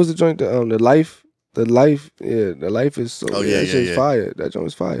 It was the joint. The life. Yeah, the life is so. Oh, yeah, that shit's yeah. fire. That joint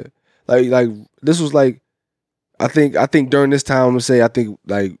was fire. Like this was like, I think during this time, I think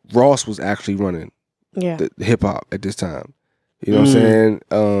like Ross was actually running Yeah. the hip hop at this time. You know what I'm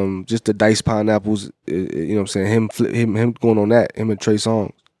saying? Just the Dice Pineapples. You know what I'm saying? Him going on that. Him and Trey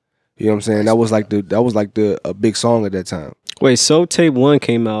Songz. You know what I'm saying? That was like a big song at that time. Wait, Soul Tape 1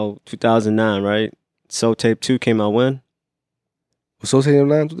 came out 2009, right? Soul Tape 2 came out when? So say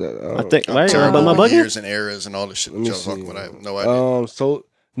nine. I think, I'm right? terrible Am I with bugging? years and eras and all this shit. Let me Y'all see. talking about, I have no idea. So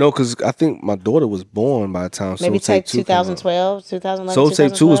no, because I think my daughter was born by the time Maybe Soul type Tape 2 came out. 2012, 2011, Soul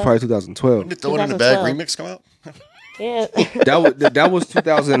Tape 2 was 2012. probably 2012. When did Throw It in the Bag 2012. remix come out? Yeah. That was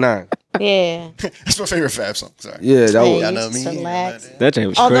 2009. Yeah. That's my favorite Fab song. Sorry. Yeah, that Hey, was. Y'all know me. relax. That joint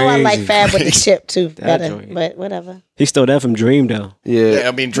was Although crazy. I like Fab with the chip too better, joint. but whatever. He stole that from Dream, though. Yeah, Yeah,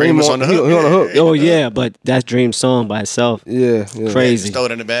 I mean, Dream was on the he hook. on the hook. Oh, yeah, but that's Dream's song by itself. Yeah, Crazy. Just throw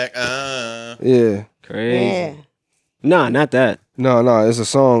it in the back. yeah. Crazy. Yeah. Nah, not that. No, it's a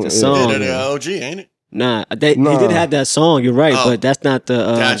song. It's a song. Yeah, the OG, ain't it? Nah, he Nah. did have that song. You're right, Oh. but that's not the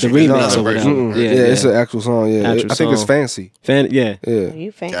Gotcha, remix another or whatever. version. Yeah, it's an actual song. Yeah, Actual I think it's song. fancy. Yeah. Yeah.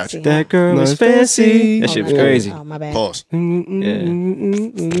 You fancy. Gotcha. huh? That girl No, is it's fancy. That fancy. shit was my crazy. bad. Oh, my bad. Pause. He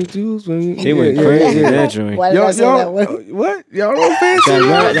went crazy in that joint. Why did I say that one? What? Y'all know fancy?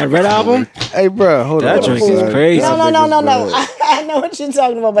 That red album? Hey, bro, hold That on. joint is son. crazy. No. I know what you're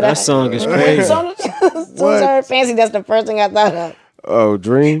talking about, but That song is crazy. As soon as I heard fancy, that's the first thing I thought of. Oh,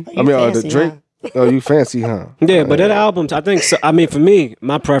 Dream. You the fancy, Drake. Oh, you fancy, huh? Yeah, but that album, I think, I mean, for me,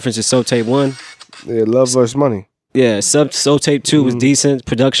 my preference is Soul Tape 1. Yeah, Love vs. Money. Yeah, Soul Tape 2 was decent.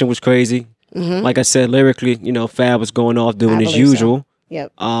 Production was crazy. Like I said, lyrically, Fab was going off doing I his believe so. usual.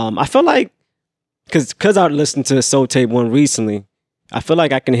 Yep. I feel like, because I listened to Soul Tape 1 recently, I feel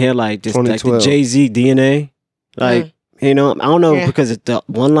like I can hear like just like the 2012. Jay-Z DNA. Like, I don't know Yeah. because it's the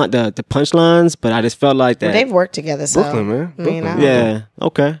one line, the punchlines, but I just felt like that. Well, they've worked together, so Brooklyn, man. I mean, Brooklyn. I don't know. Yeah,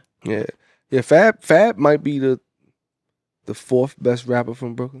 okay. Yeah. Yeah, Fab might be the fourth best rapper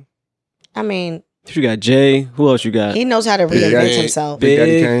from Brooklyn. I mean, You got Jay. Who else you got? he knows how to Big reinvent Daddy. himself. Big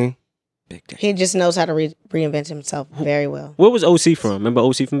Daddy Big. Kane. Big Daddy. He just knows how to reinvent himself very well. Where was OC from? Remember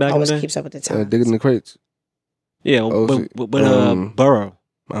OC from back in Always the day? keeps up with the times. Digging in the crates. Yeah, OC. but Um, Burrow.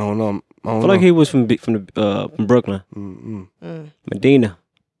 I don't know. I feel like he was from Brooklyn, Mm-mm. Medina.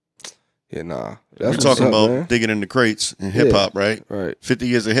 Yeah, nah. We're That's what's talking up, about man. digging in the crates and hip hop, right? Right. 50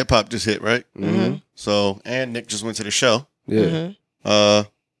 years of hip hop just hit, right? Mm-hmm. So, and Nick just went to the show. Yeah. Mm-hmm.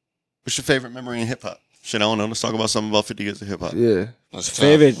 What's your favorite memory in hip hop? Shit, I don't know. Let's talk about something about 50 years of hip hop. Yeah. That's tough.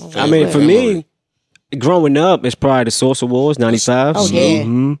 Favorite. I mean, for me, growing up, it's probably the Source Awards '95. Oh yeah,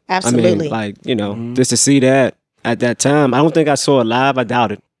 Mm-hmm. absolutely. I mean, like just to see that at that time. I don't think I saw it live. I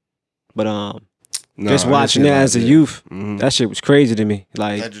doubt it, but just watching that as a youth, that shit was crazy to me.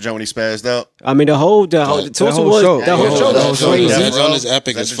 Like, That joint when he spazzed out. I mean, the whole Source whole Awards, show. the whole show the whole was show. crazy. That run is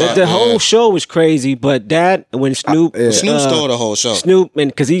epic as fuck. The whole show was crazy, but that when Snoop, Snoop stole the whole show. Snoop,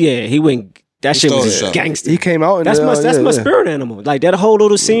 and because he went. That shit stole was the show. gangster. He came out and That's my spirit animal. Like that whole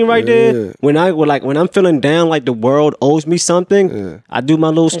little scene right there. When I'm feeling down, like the world owes me something. I do my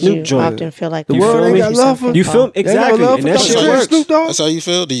little 'Cause Snoop you joint. often feel like The you world feel ain't me? got love for You feel exactly, and that shit works. Snoop Dogg. That's how you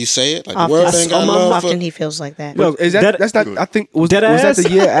feel? Do you say it? Like the Often, world ain't got love for... often he feels like that. Look, Is that's not? I think was Dead that ass?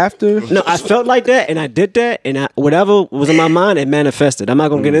 the year after? No, I felt like that, and I did that, and whatever was in my mind, it manifested. I'm not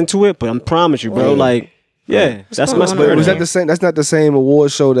gonna get into it, but I promise you, bro. Like, yeah, that's my going on spirit. over Was there? that the same? That's not the same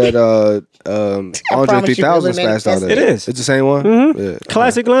award show that Andre promise you 3000 really splashed out manifested. at. It is. It's the same one. Yeah.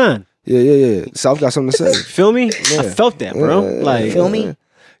 Classic line. Yeah. South got something to say. Feel me? I felt that, bro. Like, Feel me?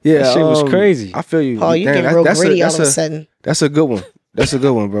 Yeah, That shit was crazy. I feel you. Paul, you Damn, getting real that's gritty all that's of a sudden. That's a good one. That's a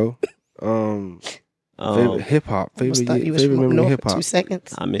good one, bro. Favorite hip hop. Almost thought you Favorite was from up memory north hip for 2 hop.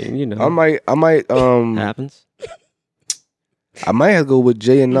 seconds. I mean, you know, I might happens. I might have to go with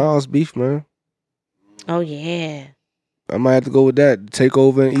Jay and Nas beef, man. Oh yeah, I might have to go with that.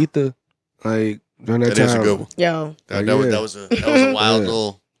 Takeover and Ether, like during that That time. is a good one. yo, That Yeah. was a wild Yeah.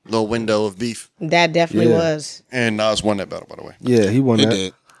 little window of beef. that definitely Yeah. was. And Nas won that battle, by the way. Yeah, he won He that.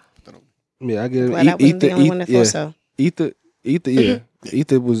 did. Yeah, I get it. Glad I wasn't the only one that thought so. Ether, yeah.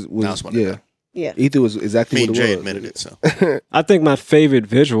 Ether was Now it's one of them. Yeah. Ether was exactly Me and what it Jay was. admitted it. So I think my favorite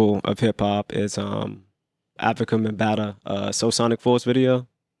visual of hip hop is Africa Mbata So Sonic Force video.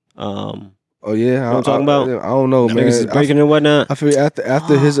 Oh yeah, what I'm talking about? I don't know, man. Niggas is breaking and whatnot. I feel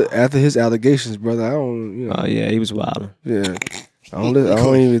after his allegations, brother. I don't, you know. Oh yeah, he was wild. Yeah, I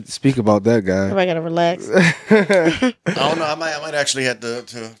don't even speak about that guy. Everybody gotta relax. I don't know. I might actually have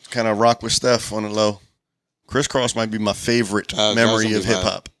to kind of rock with Steph on the low. Crisscross might be my favorite memory of hip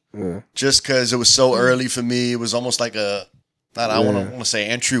hop. Yeah. Just because it was so early for me, it was almost like I want to say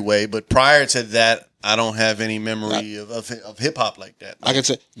entryway, but prior to that, I don't have any memory of hip hop like that. I can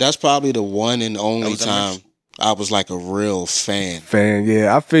say that's probably the one and only was time I was like a real fan.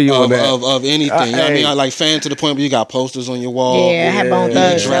 Yeah, I feel you on that. Of anything. You know what I mean? I like fan to the point where you got posters on your wall. Yeah, I had Bone You Thugs.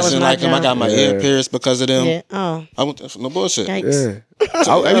 That was dressing my like them. I got my ear pierced because of them. Yeah. Oh. I went no bullshit. Yikes. Yeah,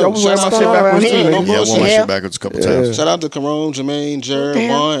 I was wearing my Shout shit out backwards around too. here. No Yeah, I wore my bullshit. shit backwards a couple times. Shout out to Carone, Jermaine, Jared, the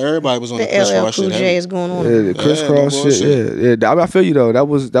hell? Juan. Everybody was on the The LL crisscross Cool shit. J is going on. Yeah, the crisscross no shit. Yeah. I feel you though. That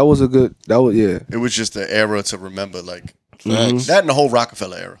was a good. It was just the era to remember, like Facts. that and the whole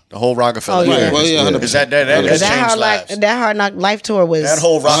Rockefeller era. The whole Rockefeller Oh, yeah. era. Well, yeah, 100%. Is that Is that changed hard lives. that Hard Knock Life tour was That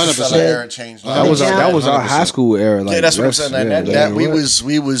whole Rockefeller 100%. era changed lives. That was our 100%. high school era. Like, Yeah, that's what I'm saying. yeah, That we what? was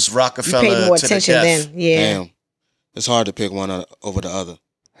you Rockefeller paid more to the attention death. then. Yeah. Damn. It's hard to pick one over the other.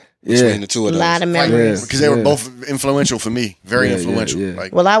 Yeah. Between the two A of those. lot of memories. Because they were both influential for me. Very Yeah, influential. yeah.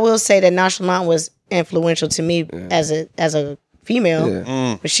 Like Well, I will say that Nonchalant was influential to me as a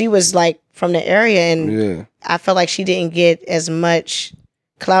female, but she was like from the area, and Yeah. I felt like she didn't get as much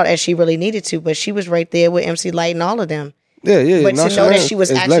clout as she really needed to. But she was right there with MC Light and all of them. Yeah. But to know that Nonchalant she was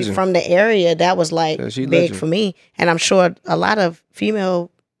is actually legend. from the area, that was like Yeah, she big legend. for me, and I'm sure a lot of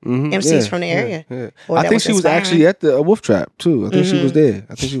female MCs from the area. Yeah. Or I that think was she was inspiring. actually at the Wolf Trap too. I think she was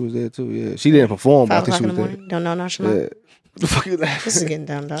there. too. Yeah, she didn't perform. But I 5 think o'clock she in the was there. morning. Don't know Nonchalant. Yeah. What the fuck is that? This is getting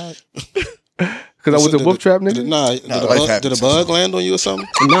dumb, dog. Because I was the Wolf Trap nigga. life happens. Did a bug land on you or something?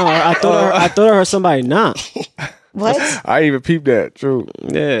 No, I thought I heard somebody knock. What? I ain't even peeped that. True.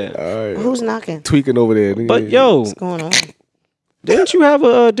 Yeah, All right. Who's knocking? Tweaking over there. Nigga. but yo, What's going on? didn't you have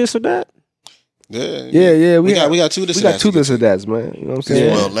a this or that? Yeah. We got two this We got two this or that's, man. You know what I'm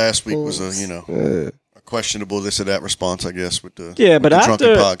saying? well, last week was a questionable this or that response, I guess, with the But with the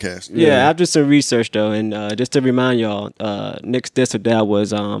after drunken podcast. Yeah, after some research though, and just to remind y'all, Nick's this or that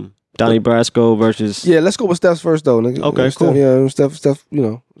was Donnie Brasco versus. Yeah, let's go with Steph's first though, nigga. Okay, Steph, cool. Yeah, Steph, you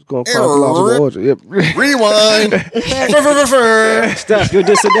know, it's going chronological order. Yep. Rewind. Steph, your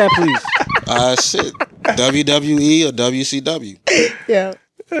this or that, please. Shit. WWE or WCW? Yeah.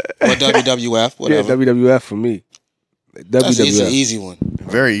 Or WWF, Yeah, whatever. WWF for me. That's WWF. an easy one.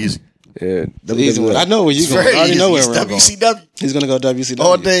 Very easy. Yeah, It's an easy one. I know where you It's going. very I already easy. know where It's we're going. WCW. He's gonna go WCW.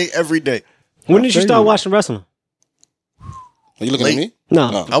 All day, every day. When did you start watching wrestling? Are you looking Late. at me?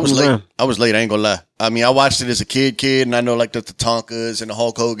 No, I was I'm late. around. I was late. I ain't gonna lie. I mean, I watched it as a kid, and I know like the Tonkas and the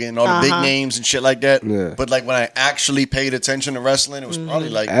Hulk Hogan, and all the big names and shit like that. Yeah. But like when I actually paid attention to wrestling, it was probably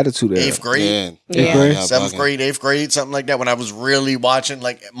like Attitude era. 8th grade, Yeah. grade? 7th grade, 8th grade, something like that. When I was really watching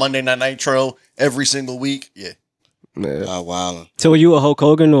like Monday Night Nitro every single week. Yeah, Yeah. Wow. So were you a Hulk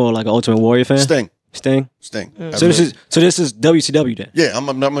Hogan or like an Ultimate Warrior fan? Sting. Sting. So this is WCW then. Yeah, I'm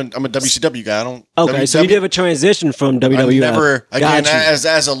a WCW guy. I don't. Okay, so you did have a transition from I WWF. never again Got you.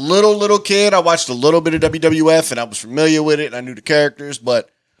 as a little kid, I watched a little bit of WWF and I was familiar with it. And I knew the characters, but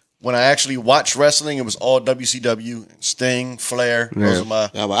when I actually watched wrestling, it was all WCW, Sting, Flair. Those are my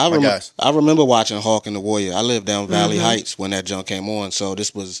guys. I remember watching Hawk and the Warrior. I lived down Valley Heights when that junk came on, so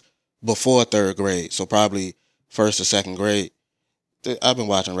this was before 3rd grade, so probably 1st or 2nd grade. I've been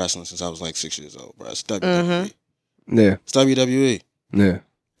watching wrestling since I was like 6 years old, bro. It's WWE. Yeah. It's WWE. Yeah.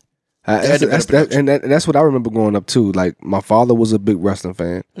 That's what I remember growing up too. Like my father was a big wrestling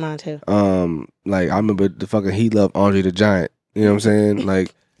fan. Mine too. Like I remember he loved Andre the Giant. You know what I'm saying?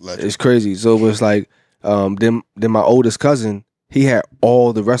 Like Legend. it's crazy. So it was like then my oldest cousin, he had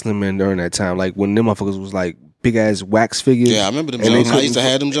all the wrestling men during that time. Like when them motherfuckers was like big ass wax figures. Yeah, I remember them and Jones. I used to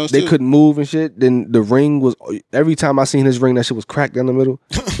have them Jones They too. couldn't move and shit. Then the ring was every time I seen his ring, that shit was cracked down the middle.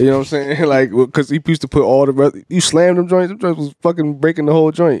 You know what I'm saying? Like because he used to put all the you slammed them joints was fucking breaking the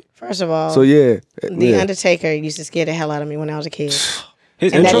whole joint. First of all, So yeah, The Undertaker used to scare the hell out of me when I was a kid.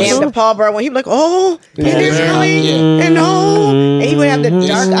 His And that intro damn song? Paul Burr, when he would be like, oh, he did really, and no, and he would have the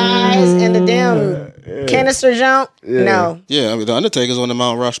dark eyes and the damn canister jump. No, Yeah, I mean, the Undertaker's on the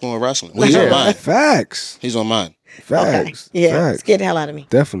Mount Rushmore of wrestling. Well, he's on yeah, mine. facts, He's on mine. facts, yeah, facts. scared the hell out of me.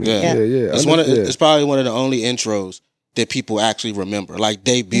 Definitely, Yeah. yeah. It's It's probably one of the only intros that people actually remember, like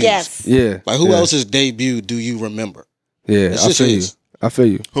debuts. Yes, Yeah. Like who yeah. else's debut do you remember? Yeah, It's I just feel you. his. I feel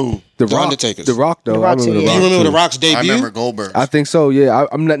you. Who? The The Rock. Undertakers. The Rock, though. The Rock I remember too, The yeah. You Rock, remember too. The Rock's debut? I remember Goldberg. I think so. Yeah,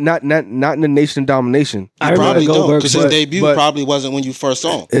 I'm not in the Nation of Domination. I You remember probably don't, Goldberg. because his debut but- probably wasn't when you first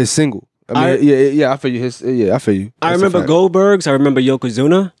saw him. His single. I mean, yeah. I feel you. I feel you. I That's a remember fact. Goldberg's. I remember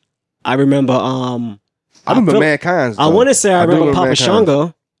Yokozuna. I remember. I remember feel- Mankind's. I though. want to say I do remember Papa Mankind's.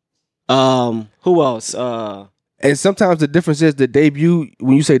 Shango. Who else? And sometimes the difference is the debut.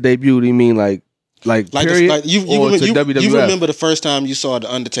 When you say debut, do you mean like period? you or to remember, WWF? you remember the first time you saw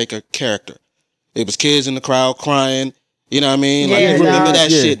the Undertaker character? It was kids in the crowd crying. You know what I mean? Like Yeah, you remember nah. that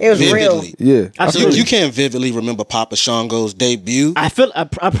Yeah. shit It was real. vividly. Yeah, Absolutely. You can't vividly remember Papa Shango's debut I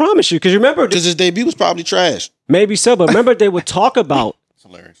promise you, because remember, because his debut was probably trash. maybe so, but remember they would talk about. It's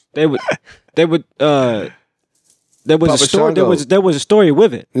hilarious. They would. There was Papa a story. Shango. There was a story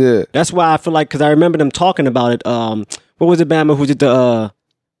with it. yeah. That's why I feel like, because I remember them talking about it. What was it, Bama? Who did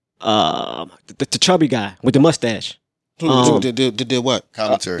the chubby guy with the mustache? Who did what?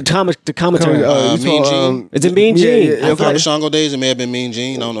 Commentary. The commentary. You Mean saw, Gene? Is it Mean Gene? Yeah, I yeah, thought- Papa Shango days, it may have been Mean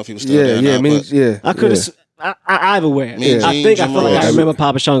Gene. I don't know if he was still yeah, there yeah. now. I mean, But yeah. I could yeah. have. Either way, Mean I Gene, think I Jim feel like I Ross. remember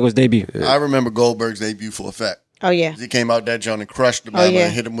Papa Shango's debut. I remember Goldberg's debut for a fact. Oh yeah. He came out that joint and crushed the Oh, yeah.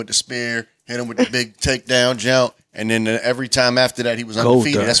 and hit him with the spear, hit him with the big takedown jump, and then every time after that he was Gold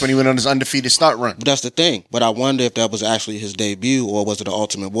undefeated. Dust. That's when he went on his undefeated start run. But that's the thing. But I wonder if that was actually his debut, or was it the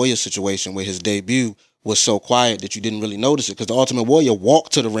Ultimate Warrior situation where his debut was so quiet that you didn't really notice it? Because the Ultimate Warrior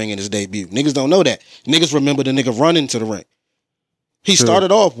walked to the ring in his debut. Niggas don't know that. Niggas remember the nigga running to the ring. He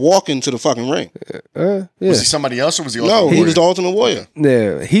started off walking to the fucking ring. Yeah. Was he somebody else or was he? No, Ultimate he was Warrior? the Ultimate Warrior.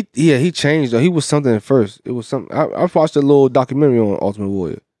 Yeah, he changed though. He was something at first. It was something. I watched a little documentary on Ultimate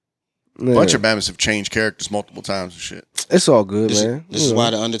Warrior. Yeah. A bunch of Bammers have changed characters multiple times and shit. It's all good, This, man. this is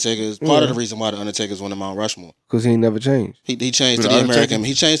why the Undertaker is part of the reason why the Undertaker is one of Mount Rushmore. because he ain't never changed. He changed Who, to the the American. Undertaker?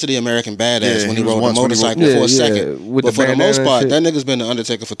 He changed to the American badass Yeah, when he he was rode the once when he motorcycle rode- for a Yeah, second. with But the for the bandana most and part, shit. that nigga's been the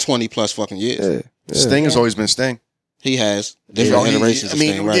Undertaker for 20 plus fucking years. Yeah, Sting has always been Sting. He has different iterations. I of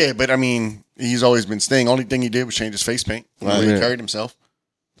mean, Sting, right? yeah, but I mean, he's always been Sting. Only thing he did was change his face paint. The way Right. he carried himself.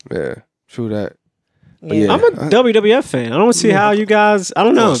 yeah, true that. But Yeah. yeah, I'm a WWF fan. I don't see how you guys. I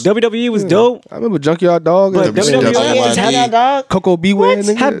don't know. course. WWE was dope, I remember Junkyard Dog, but and WWE Oh yeah, WWF. Tell that dog. Coco Beware,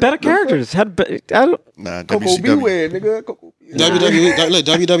 nigga. had better characters. I don't. Nah, Coco WCW. Beware, nigga. Coco Beware.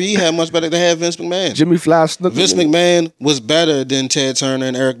 WWE had much better. They had Vince McMahon. Jimmy Fly Snooker. Vince McMahon was better than Ted Turner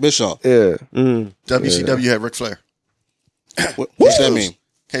and Eric Bischoff. Yeah, WCW had Ric Flair. What's that mean?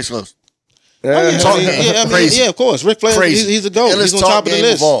 Case closed. yeah. Crazy. Yeah, of course. Ric Flair, Crazy. he's a GOAT. Illest He's on talk top of the game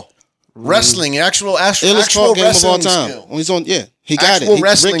list. all. Wrestling, actual Illest talk game of all wrestling time. skill. When he's on, he got Actual it.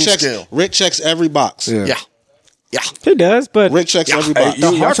 wrestling Rick skill. Rick checks every box. Yeah. He does, but Rick checks every Hey, box.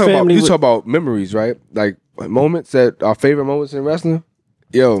 you Hart talk about family you would- talk about memories, right? Like moments that our favorite moments in wrestling.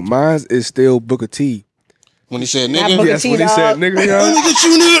 Yo, mine is still Booker T. When he said Not nigga, Booker Yes, T, when he said dog. nigga, yo. get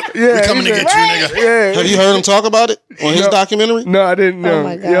you nigga. Yeah, We coming he to said- get you, nigga. Yeah, Have you heard him talk about it on his No. documentary? No, I didn't know.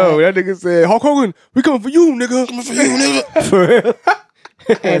 my God. Yo, that nigga said, Hulk Hogan, we coming for you, nigga. Coming For you, nigga.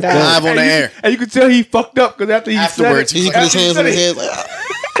 Hey, dog. Live on the air. And you could tell he fucked up because after he Afterwards, said it, He put his hands on his head like,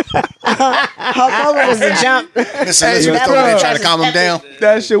 Hulk Hogan was the jump. Listen, Hey, we that over there was- trying to calm him down.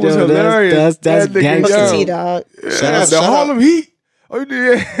 that shit was Yo, that's- hilarious. that's That nigga, gangsta. Booker yo, T, dog. Shout out, the shout Harlem Heat. Oh, yeah,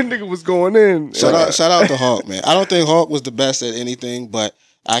 that nigga was going in. Shout out to Hawk, man. I don't think Hawk was the best at anything, but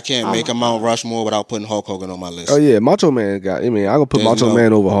I can't make a Mount Rushmore without putting Hulk Hogan on my list. Oh yeah, Macho Man got. I mean, I gonna put There's Macho no-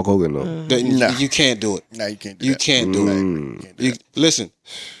 Man over Hulk Hogan though. That- You can't do it. No, you can't do You that. can't do it. You, listen,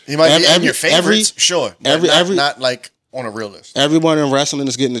 He might be in every- your favorites, sure. But not like on a real list. everyone in wrestling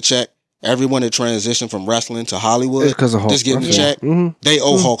is getting a check. Everyone that transitioned from wrestling to Hollywood It's 'cause of Hulk. just getting a Yeah. check. They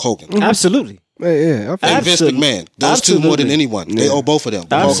owe Hulk Hogan. absolutely. Yeah, I feel And Vince Absolute- McMahon. Those two more than absolutely. anyone. They owe both of them.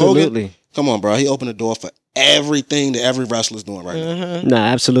 But Hulk Hogan, Absolutely. come on, bro. He opened the door for everything that every wrestler's doing right now. Nah,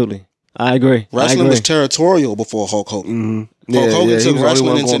 absolutely. I agree. Wrestling I agree. was territorial before Hulk Hogan. Yeah, Hulk Hogan yeah, he took was the only wrestling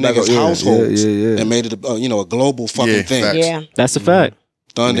one into going back niggas' up. Yeah, households yeah. and made it a global fucking Yeah, thing. facts. Yeah. That's a fact.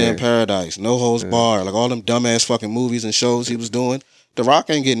 Thunder in Paradise, No Holds Barred, like all them dumbass fucking movies and shows he was doing. The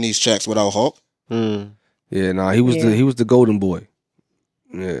Rock ain't getting these checks without Hulk. Yeah, nah, he was the golden boy.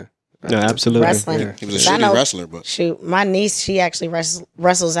 Yeah, No, absolutely. Wrestling. Yeah. He was a I shitty know- wrestler, but Shoot, my niece, she actually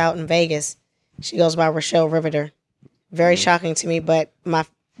wrestles out in Vegas. She goes by Rochelle Riveter. Very shocking to me, but my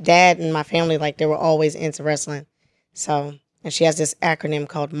dad and my family, like, they were always into wrestling. So, and she has this acronym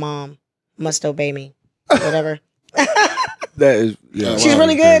called MOM, must obey me, whatever. that is. Yeah, She's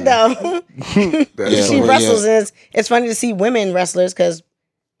really good, though. Yeah, She well, wrestles, and it's funny to see women wrestlers, because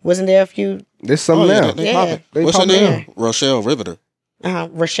wasn't there a few, There's something Oh, yeah, now. they Yeah. popping. They What's her popping name? Rochelle Riveter.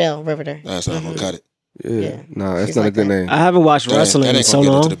 Rochelle Riveter. That's not gonna cut it. Yeah, nah, that's She's not like a good that. name. I haven't watched That wrestling ain't in so gonna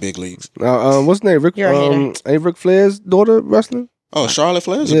get long. into the big leagues. Now, what's the name? Rick. You're a hater. Ain't Ric Flair's daughter wrestling? Oh, Charlotte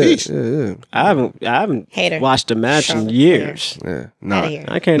Flair's a beast. Yeah. I haven't Hater. watched a match Charlotte in years. Yeah. Outta here.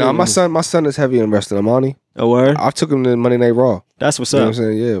 I can't. Nah, even, my son is heavy in wrestling. Amani. A word. I took him to Monday Night Raw. That's what's You know up. what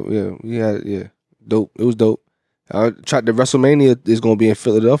I'm saying? Yeah. Dope. It was dope. I tried the WrestleMania is gonna be in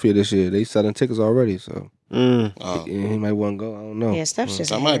Philadelphia this year. They selling tickets already, so Oh, he might want to go. I don't know. Yeah, Steph's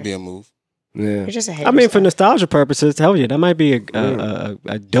just. that might be a move. Yeah. You're just a hater. I mean, for Steph. nostalgia purposes, hell yeah, that might be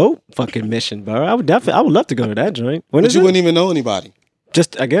a dope fucking mission, bro. I would love to go to that joint. When But is you it? wouldn't even know anybody.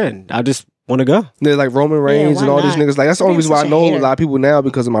 Just again, I just want to go. They're like Roman Reigns why and all not? these niggas. Like that's the only Being reason why I such a know a hater. lot of people now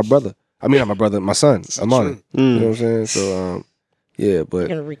because of my brother. I mean, not my brother, my son, Amani. You know what I'm saying? So, yeah, but You're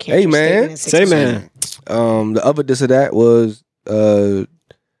gonna recant hey, your man. statement in 6 Say, seconds. man. The other diss of that was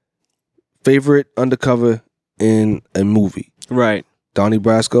favorite undercover in a movie: Right, Donnie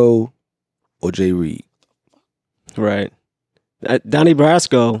Brasco or Jay Reed. right. Donnie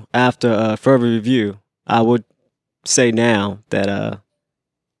Brasco, after further review, I would say now that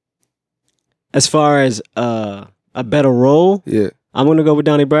as far as a better role, Yeah, I'm gonna go with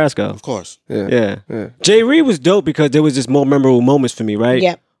Donnie Brasco. Of course. yeah. Yeah. Jay Reed was dope because there was just more memorable moments for me, right?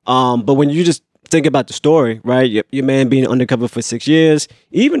 Yep. But when you just think about the story, right? Your man being undercover for 6 years,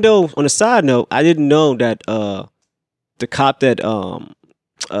 even though on a side note, I didn't know that the cop that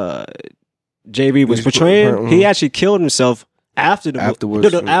Jay Reed was He's portraying, he actually killed himself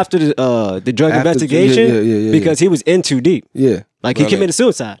Afterwards, after the drug After- investigation yeah. because he was in too deep. Yeah. Like he Really? committed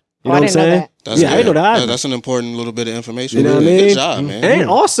suicide. You Oh, know I what I'm didn't know saying? that. That's Yeah, I didn't know that either. That's an important little bit of information. You know what I Good mean? job, man. And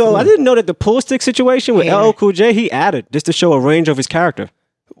also, I didn't know that the pool stick situation with Yeah. LL Cool J, he added just to show a range of his character.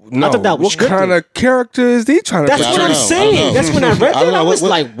 No, thought that was what kind scripted. of character is he trying to That's I what don't I'm know. I saying. don't know. That's when I read I don't that. I know. was What-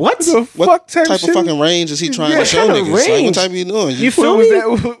 like, what? The What fuck type of shit? fucking range is he trying Yeah, to show what kind niggas? of Like, range? what type you doing? You feel What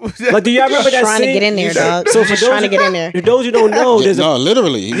me? was that? Like, do y'all remember that Trying to scene? get in there, dog. So for Just those trying to get in there. For those who don't know, there's no,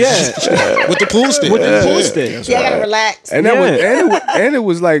 literally. He was Yeah. with the pool stick. with the Yeah. pool stick. Yeah, I gotta relax. And that was Yeah. and it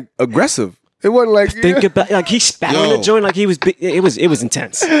was like aggressive. It wasn't like Think about like he spat on the Yo. joint like he was big. It was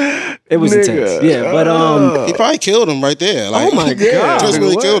intense. It was Nigga. intense. Yeah, but He probably killed him right there. Like, Oh my Yeah. God. Just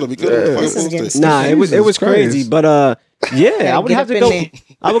really What? killed him. He killed him with the This is fucking pool getting stick. nah, it was Jesus crazy. Christ. But yeah, I would get have up to in go. there.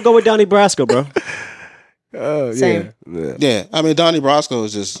 I would go with Donnie Brasco, bro. Same. Yeah. Yeah, I mean Donnie Brasco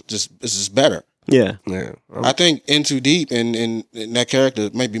is just better. Yeah, Yeah. I think In Too Deep and that character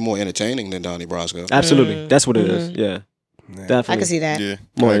might be more entertaining than Donnie Brasco. absolutely. That's what it is. Yeah, definitely. I can see that. Yeah.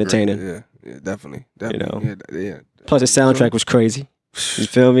 More I agree. entertaining. Yeah, definitely. know. Yeah. Plus, the soundtrack was crazy. You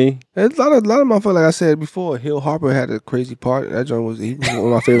feel me? There's a lot of motherfuckers, like I said before, Hill Harper had a crazy part. That joint he was one of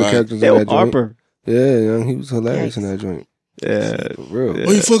my favorite Right. characters in Yo, that joint. Harper. Yeah, he was hilarious in that joint. Yeah. For real.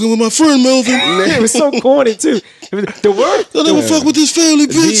 Why you fucking with my friend Melvin? It was so corny too. It was, the worst. Don't ever fuck with this family,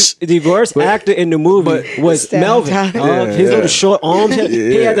 bitch. The worst actor in the movie was Steph. Melvin. His little short arms.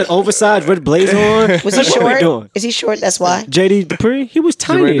 He had that oversized red blazer on. Was he Like, what are we short? doing? Is he short? That's why. JD Dupree, he was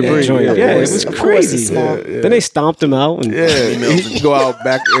tiny in that Dupree, joint. yeah, Yeah, of it course. was Of course crazy. he's small. Then they stomped him out. And, Yeah, he could go out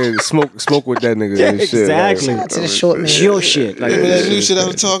back and smoke with that nigga. Yeah, and shit. exactly. Shout out to the short man. Your shit. Like, Remember that new shit I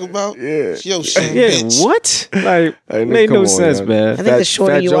was talking about? Yeah. Yo, shit, yeah, bitch. what? Like, Hey, nigga, made come no on, sense, man. man. I think the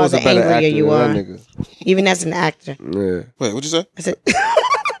shorter you are, Joe's a the better angrier actor you than are. that nigga. Even as an actor. Yeah. Wait, what'd you say? I said, I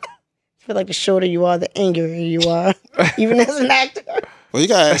feel like the shorter you are, the angrier you are. Even as an actor. Well, you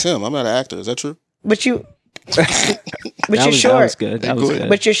gotta ask him. I'm not an actor. Is that true? But you, but That you're was short. good. That was good.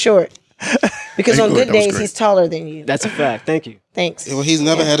 But you're short. Because on good That was days, great. he's taller than you. That's a fact. Thank you. Thanks. Well, he's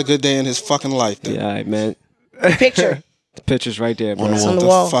never had a good day in his fucking life. Dude. Yeah, all right, man. Picture. The picture's right there, bro. It's on the The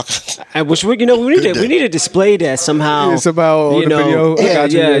wall. fuck? I wish we need to display that somehow. It's about you the know, video. I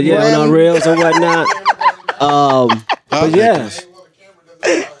got you. yeah, on our reels and whatnot. But yeah,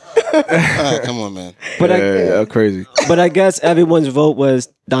 All right, come on, man. but Yeah, crazy. I guess everyone's vote was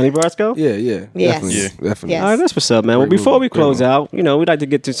Donnie Brasco. Yeah. Yes. Definitely. Yeah. Definitely. Yes. All right, that's what's up, man. Well, Great before movie, we great close movie. out, we'd like to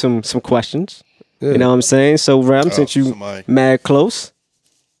get to some questions. Yeah. You know what I'm saying? So, Ram, since you somebody. mad close,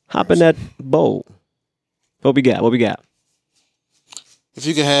 hop in that bowl. What we got? If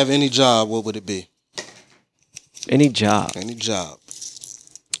you could have any job, what would it be? Any job? Any job.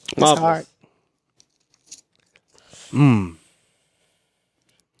 It's hard.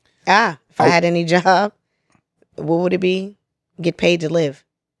 If I had any job, what would it be? Get paid to live.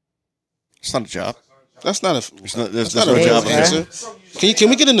 It's not a job. That's not a. It's not, there's That's no not a job real answer. answer. Can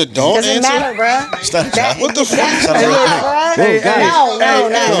we get an adult Doesn't answer? matter, bruh. It's not a job. What the fuck? It's not a real thing. No.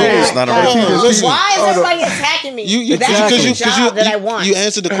 It's not a real thing. Listen, Why is everybody attacking me? You That's because the you job that I want. you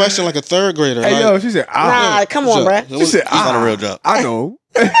answered the question like a third grader. Hey, like, yo, she said, Nah, come on, bruh. She said, It's not a real job. I know.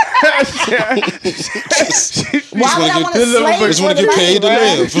 Why would I want to slave Just for want the to get money, paid to bro?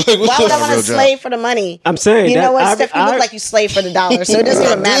 live. Like, Why would I want to Real job. slave for the money? I'm saying You that know what, I- Steph? You I- look like you slave for the dollar, so it doesn't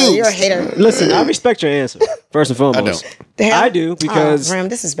even matter. You're a hater. Listen, I respect your answer first and foremost. The hell? I do because Ram,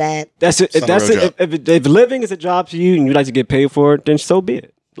 this is bad. that's it. If It's not a that's real it. If living is a job to you and you like to get paid for it, then so be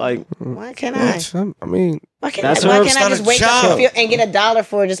it. Like Why can't I? I mean, Why can't That's I? Why her- can't it's I not just a wake up job. and get $1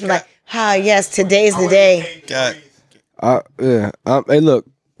 for it? Just be like, yes, today's the day. God. hey, look,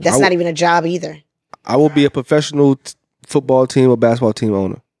 That's not even a job either. I will be a professional football team or basketball team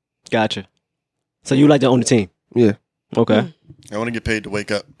owner. gotcha. So you like to own the team? Yeah. Okay. I want to get paid to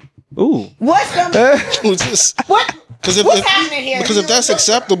wake up. Ooh. What's the Just- what? Because What's happening here? if that's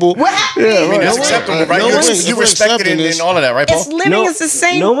acceptable, What happened? I mean, that's No acceptable, way. right? No you way. you respect it and all of that, right, Paul? It's living is the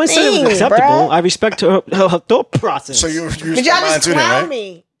same No one said it thing, was acceptable. bruh. I respect her thought process. So you But respect y'all mine just too, then, clown right?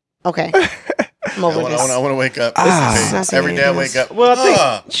 me. Okay. I'm I over want this. to wake up. not Every day I saying wake up. well,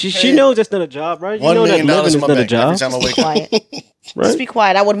 I think she knows that's not a job, right? You $1 know that million living is in my not a bank job, every time I wake up. Quiet. right? Just be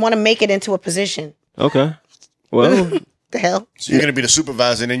quiet. I would want to make it into a position. Okay. Well, The hell? So you're gonna be the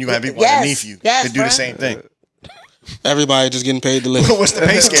supervisor, and then you have people Yes. underneath you Yes, to do the bruh. same thing. everybody just getting paid to live. What's the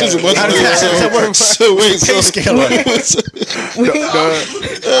pay scale? What's How does that work? So wait, Pay scale. What's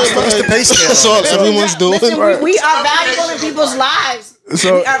the pay scale? That's all everyone's doing. Listen, we are valuable in people's lives.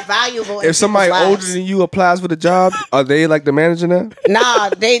 So we are valuable. if somebody in people's older lives. than you applies for the job, are they like the manager now? Nah,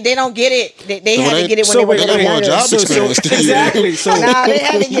 they don't get it. They had to get it when so they were wait, They got more younger. job experience than you. exactly. So Nah, they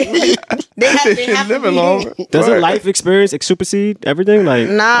had to get. They have to Living be- longer. doesn't Right. life experience supersede everything? Like,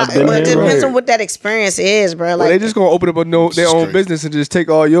 Nah, I've been but it here, depends right. on what that experience is, bro. Well, Like, they just gonna open up their is own crazy. business and just take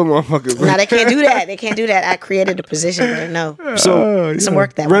all your motherfuckers. nah, they can't do that. They can't do that. I created the position, bro. No, So it doesn't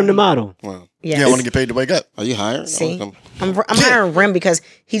work that run way. the model. Wow. Yeah, Yeah, I want to get paid to wake up. Are you hiring? See, I'm hiring Rim because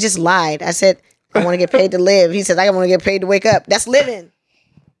he just lied. I said I want to get paid to live. He said I want to get paid to wake up. That's living.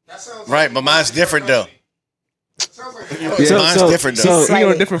 Right, but mine's different though. So- Mine's so- different though. so- He on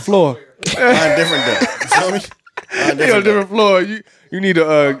Slightly. a different floor. Mine's different though. You feel me? Mine He on a different though. different floor. You need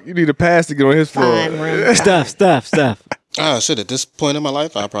a pass to get on his floor. Fine, Rim. Steph. Ah, shit. At this point in my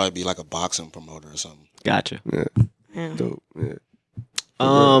life, I'd probably be like a boxing promoter or something. Gotcha. Dope. Yeah.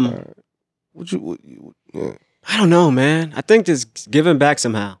 Yeah. I don't know, man. I think just giving back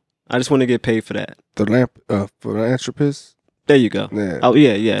somehow. I just want to get paid for that. Philanthropist. There you go. Yeah. Oh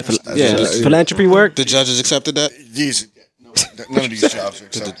yeah. just- Philanthropy work. The judges accepted that. Jeez, none of these jobs are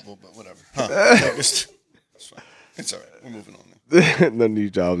acceptable, but whatever. Huh. It's fine. It's all right. We're moving on now. None of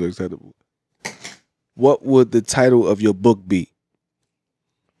these jobs are acceptable. What would the title of your book be?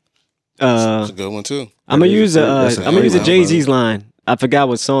 That's a good one too. I'm gonna use That's I'm gonna use a wow, Jay-Z's line. I forgot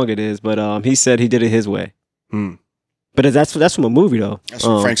what song it is, but he said he did it his way. Hmm. But that's from a movie though. That's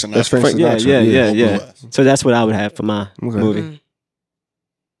from Frank Sinatra. That's Frank Frank- yeah, Sinatra. yeah. So that's what I would have for my Okay. movie.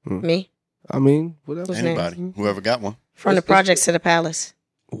 Me I mean, whatever. What's name? Anybody, whoever got one. from the projects to the palace.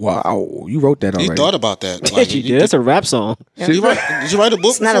 Wow, you wrote that already. You thought about that. Yeah, she did. That's a rap song. Did you write a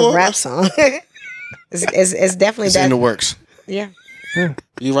book It's not before? a rap song. it's definitely It's that. in the works. Yeah,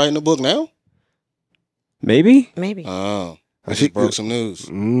 You writing a book now? Maybe. maybe. Oh, I She- just broke some news.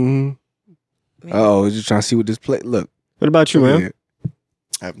 Mm. Oh, you trying to see what this play? Look, What about you, man? yeah.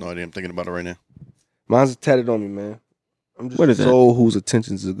 I have no idea. I'm thinking about it right now. Mine's tatted on me, man. I'm just What is a that? soul whose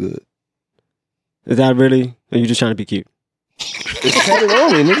intentions are good. Is that really? Or you just trying to be cute? It's tatted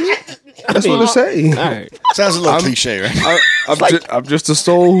on me, nigga. That's what it say. All right. Sounds a little I'm- cliche, right? I'm just a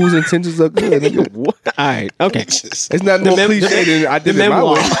soul whose intentions are good. Nigga. What? All right. Okay. It's not more mem- cliche than I The did it my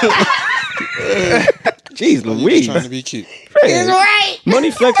memoir. way. Jeez, You Louise. trying to be cute. It's right.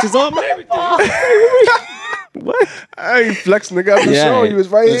 Money flex is on everything. What? I ain't flexing, nigga. I'm just Yeah. showing you it's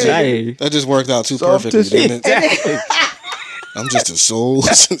right here. Hey. That just worked out too Soft perfectly, tissue. didn't it? I'm just a soul.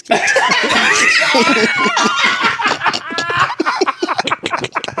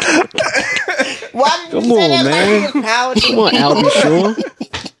 Why did you Come say on, that man. like you was power to Come on, Albie Shore.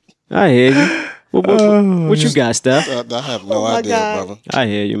 I hear you. What you got, Steph? I have no my idea, God. brother. I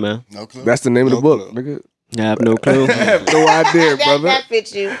hear you, man. No clue. That's the name of the No book, clue. nigga. I have no clue. I have no idea, brother. that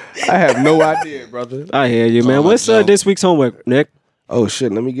fits you. I have no idea, brother. I hear you, man. Oh, What's Joe. this week's homework, Nick? Oh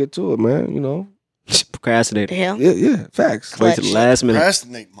shit, let me get to it, man. You know, The Procrastinating. hell? yeah, facts. Wait till the last minute.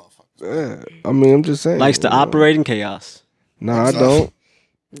 Procrastinate, motherfucker. Yeah. I mean, I'm just saying. Likes to you know. operate in chaos. No, I don't.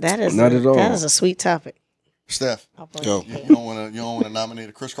 That is Not at all. That is a sweet topic. Steph, Yo. you don't want to nominate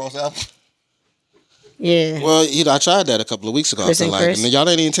a crisscross album? Yeah, Well, I tried that a couple of weeks ago. Chris I feel and like, Chris? and y'all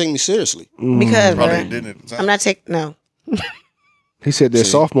didn't even take me seriously. because Probably bro, didn't at the time. I'm not taking no. He said their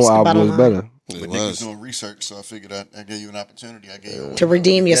See, sophomore it's the album bottom was line. better. It But Nick was was. doing research, so I figured I gave you an opportunity. I gave you To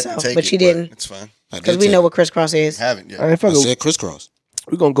redeem You had yourself, take but it, you didn't. It's fine. I Because did we take know it. what crisscross is. Haven't yet. I ain't I fucking. said crisscross.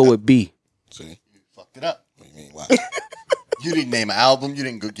 We're gonna go with B. See, Fucked it up. what do you mean? Why? You didn't name an album. You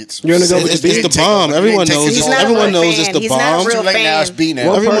didn't go get some. You're gonna go with It's the B? the bomb. Everyone knows. He's not a Everyone real knows fan. it's the He's not bomb. a real Too late now. It's fan. B now.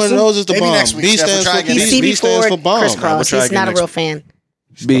 What Everyone person? knows it's the Maybe bomb. next week, B Steph, we'll stands try for again He's next B CB stands for Ford, bomb. Crisscross. try He's again not a next real week. fan.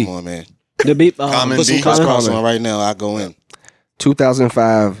 B. Come on, man. The beat. Common Put some B. crisscross Common. on right now. I go in.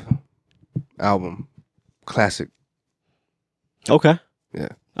 2005 album, classic. Okay. Yeah.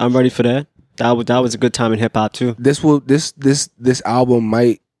 I'm ready for that. That was a good time in hip hop too. This album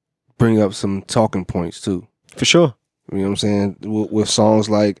might bring up some talking points too. For sure. You know what I'm saying? With songs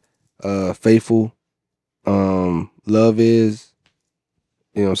like Faithful, Love Is,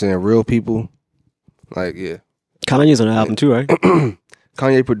 you know what I'm saying, Real People. Like, yeah. Kanye's on the album too, right?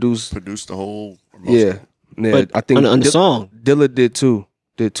 Kanye produced the whole. yeah. But I think on the song, Dilla did two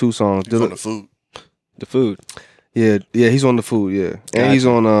songs. He's on Dilla, the food. the food. yeah, he's on the food, yeah. And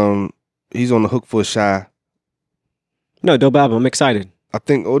Gotcha. he's on the hook for Shy. No, dope album. I'm excited. I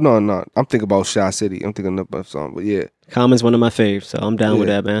think no. I'm thinking about Shy City. I'm thinking about song, but yeah. Common's one of my faves, so I'm down with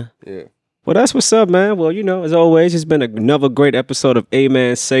Yeah. that, man. Yeah. Well, that's what's up, man. Well, you know, as always, it's been another great episode of A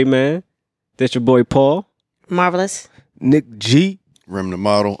Man Say Man. That's your boy Paul. Marvelous. Nick G. Rem the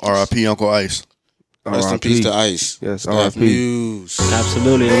model. R.I.P. Uncle Ice. Rest in R.I.P. peace to Ice. Yes, Steph R.I.P. Muse.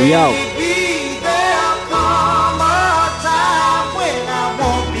 Absolutely, and we out.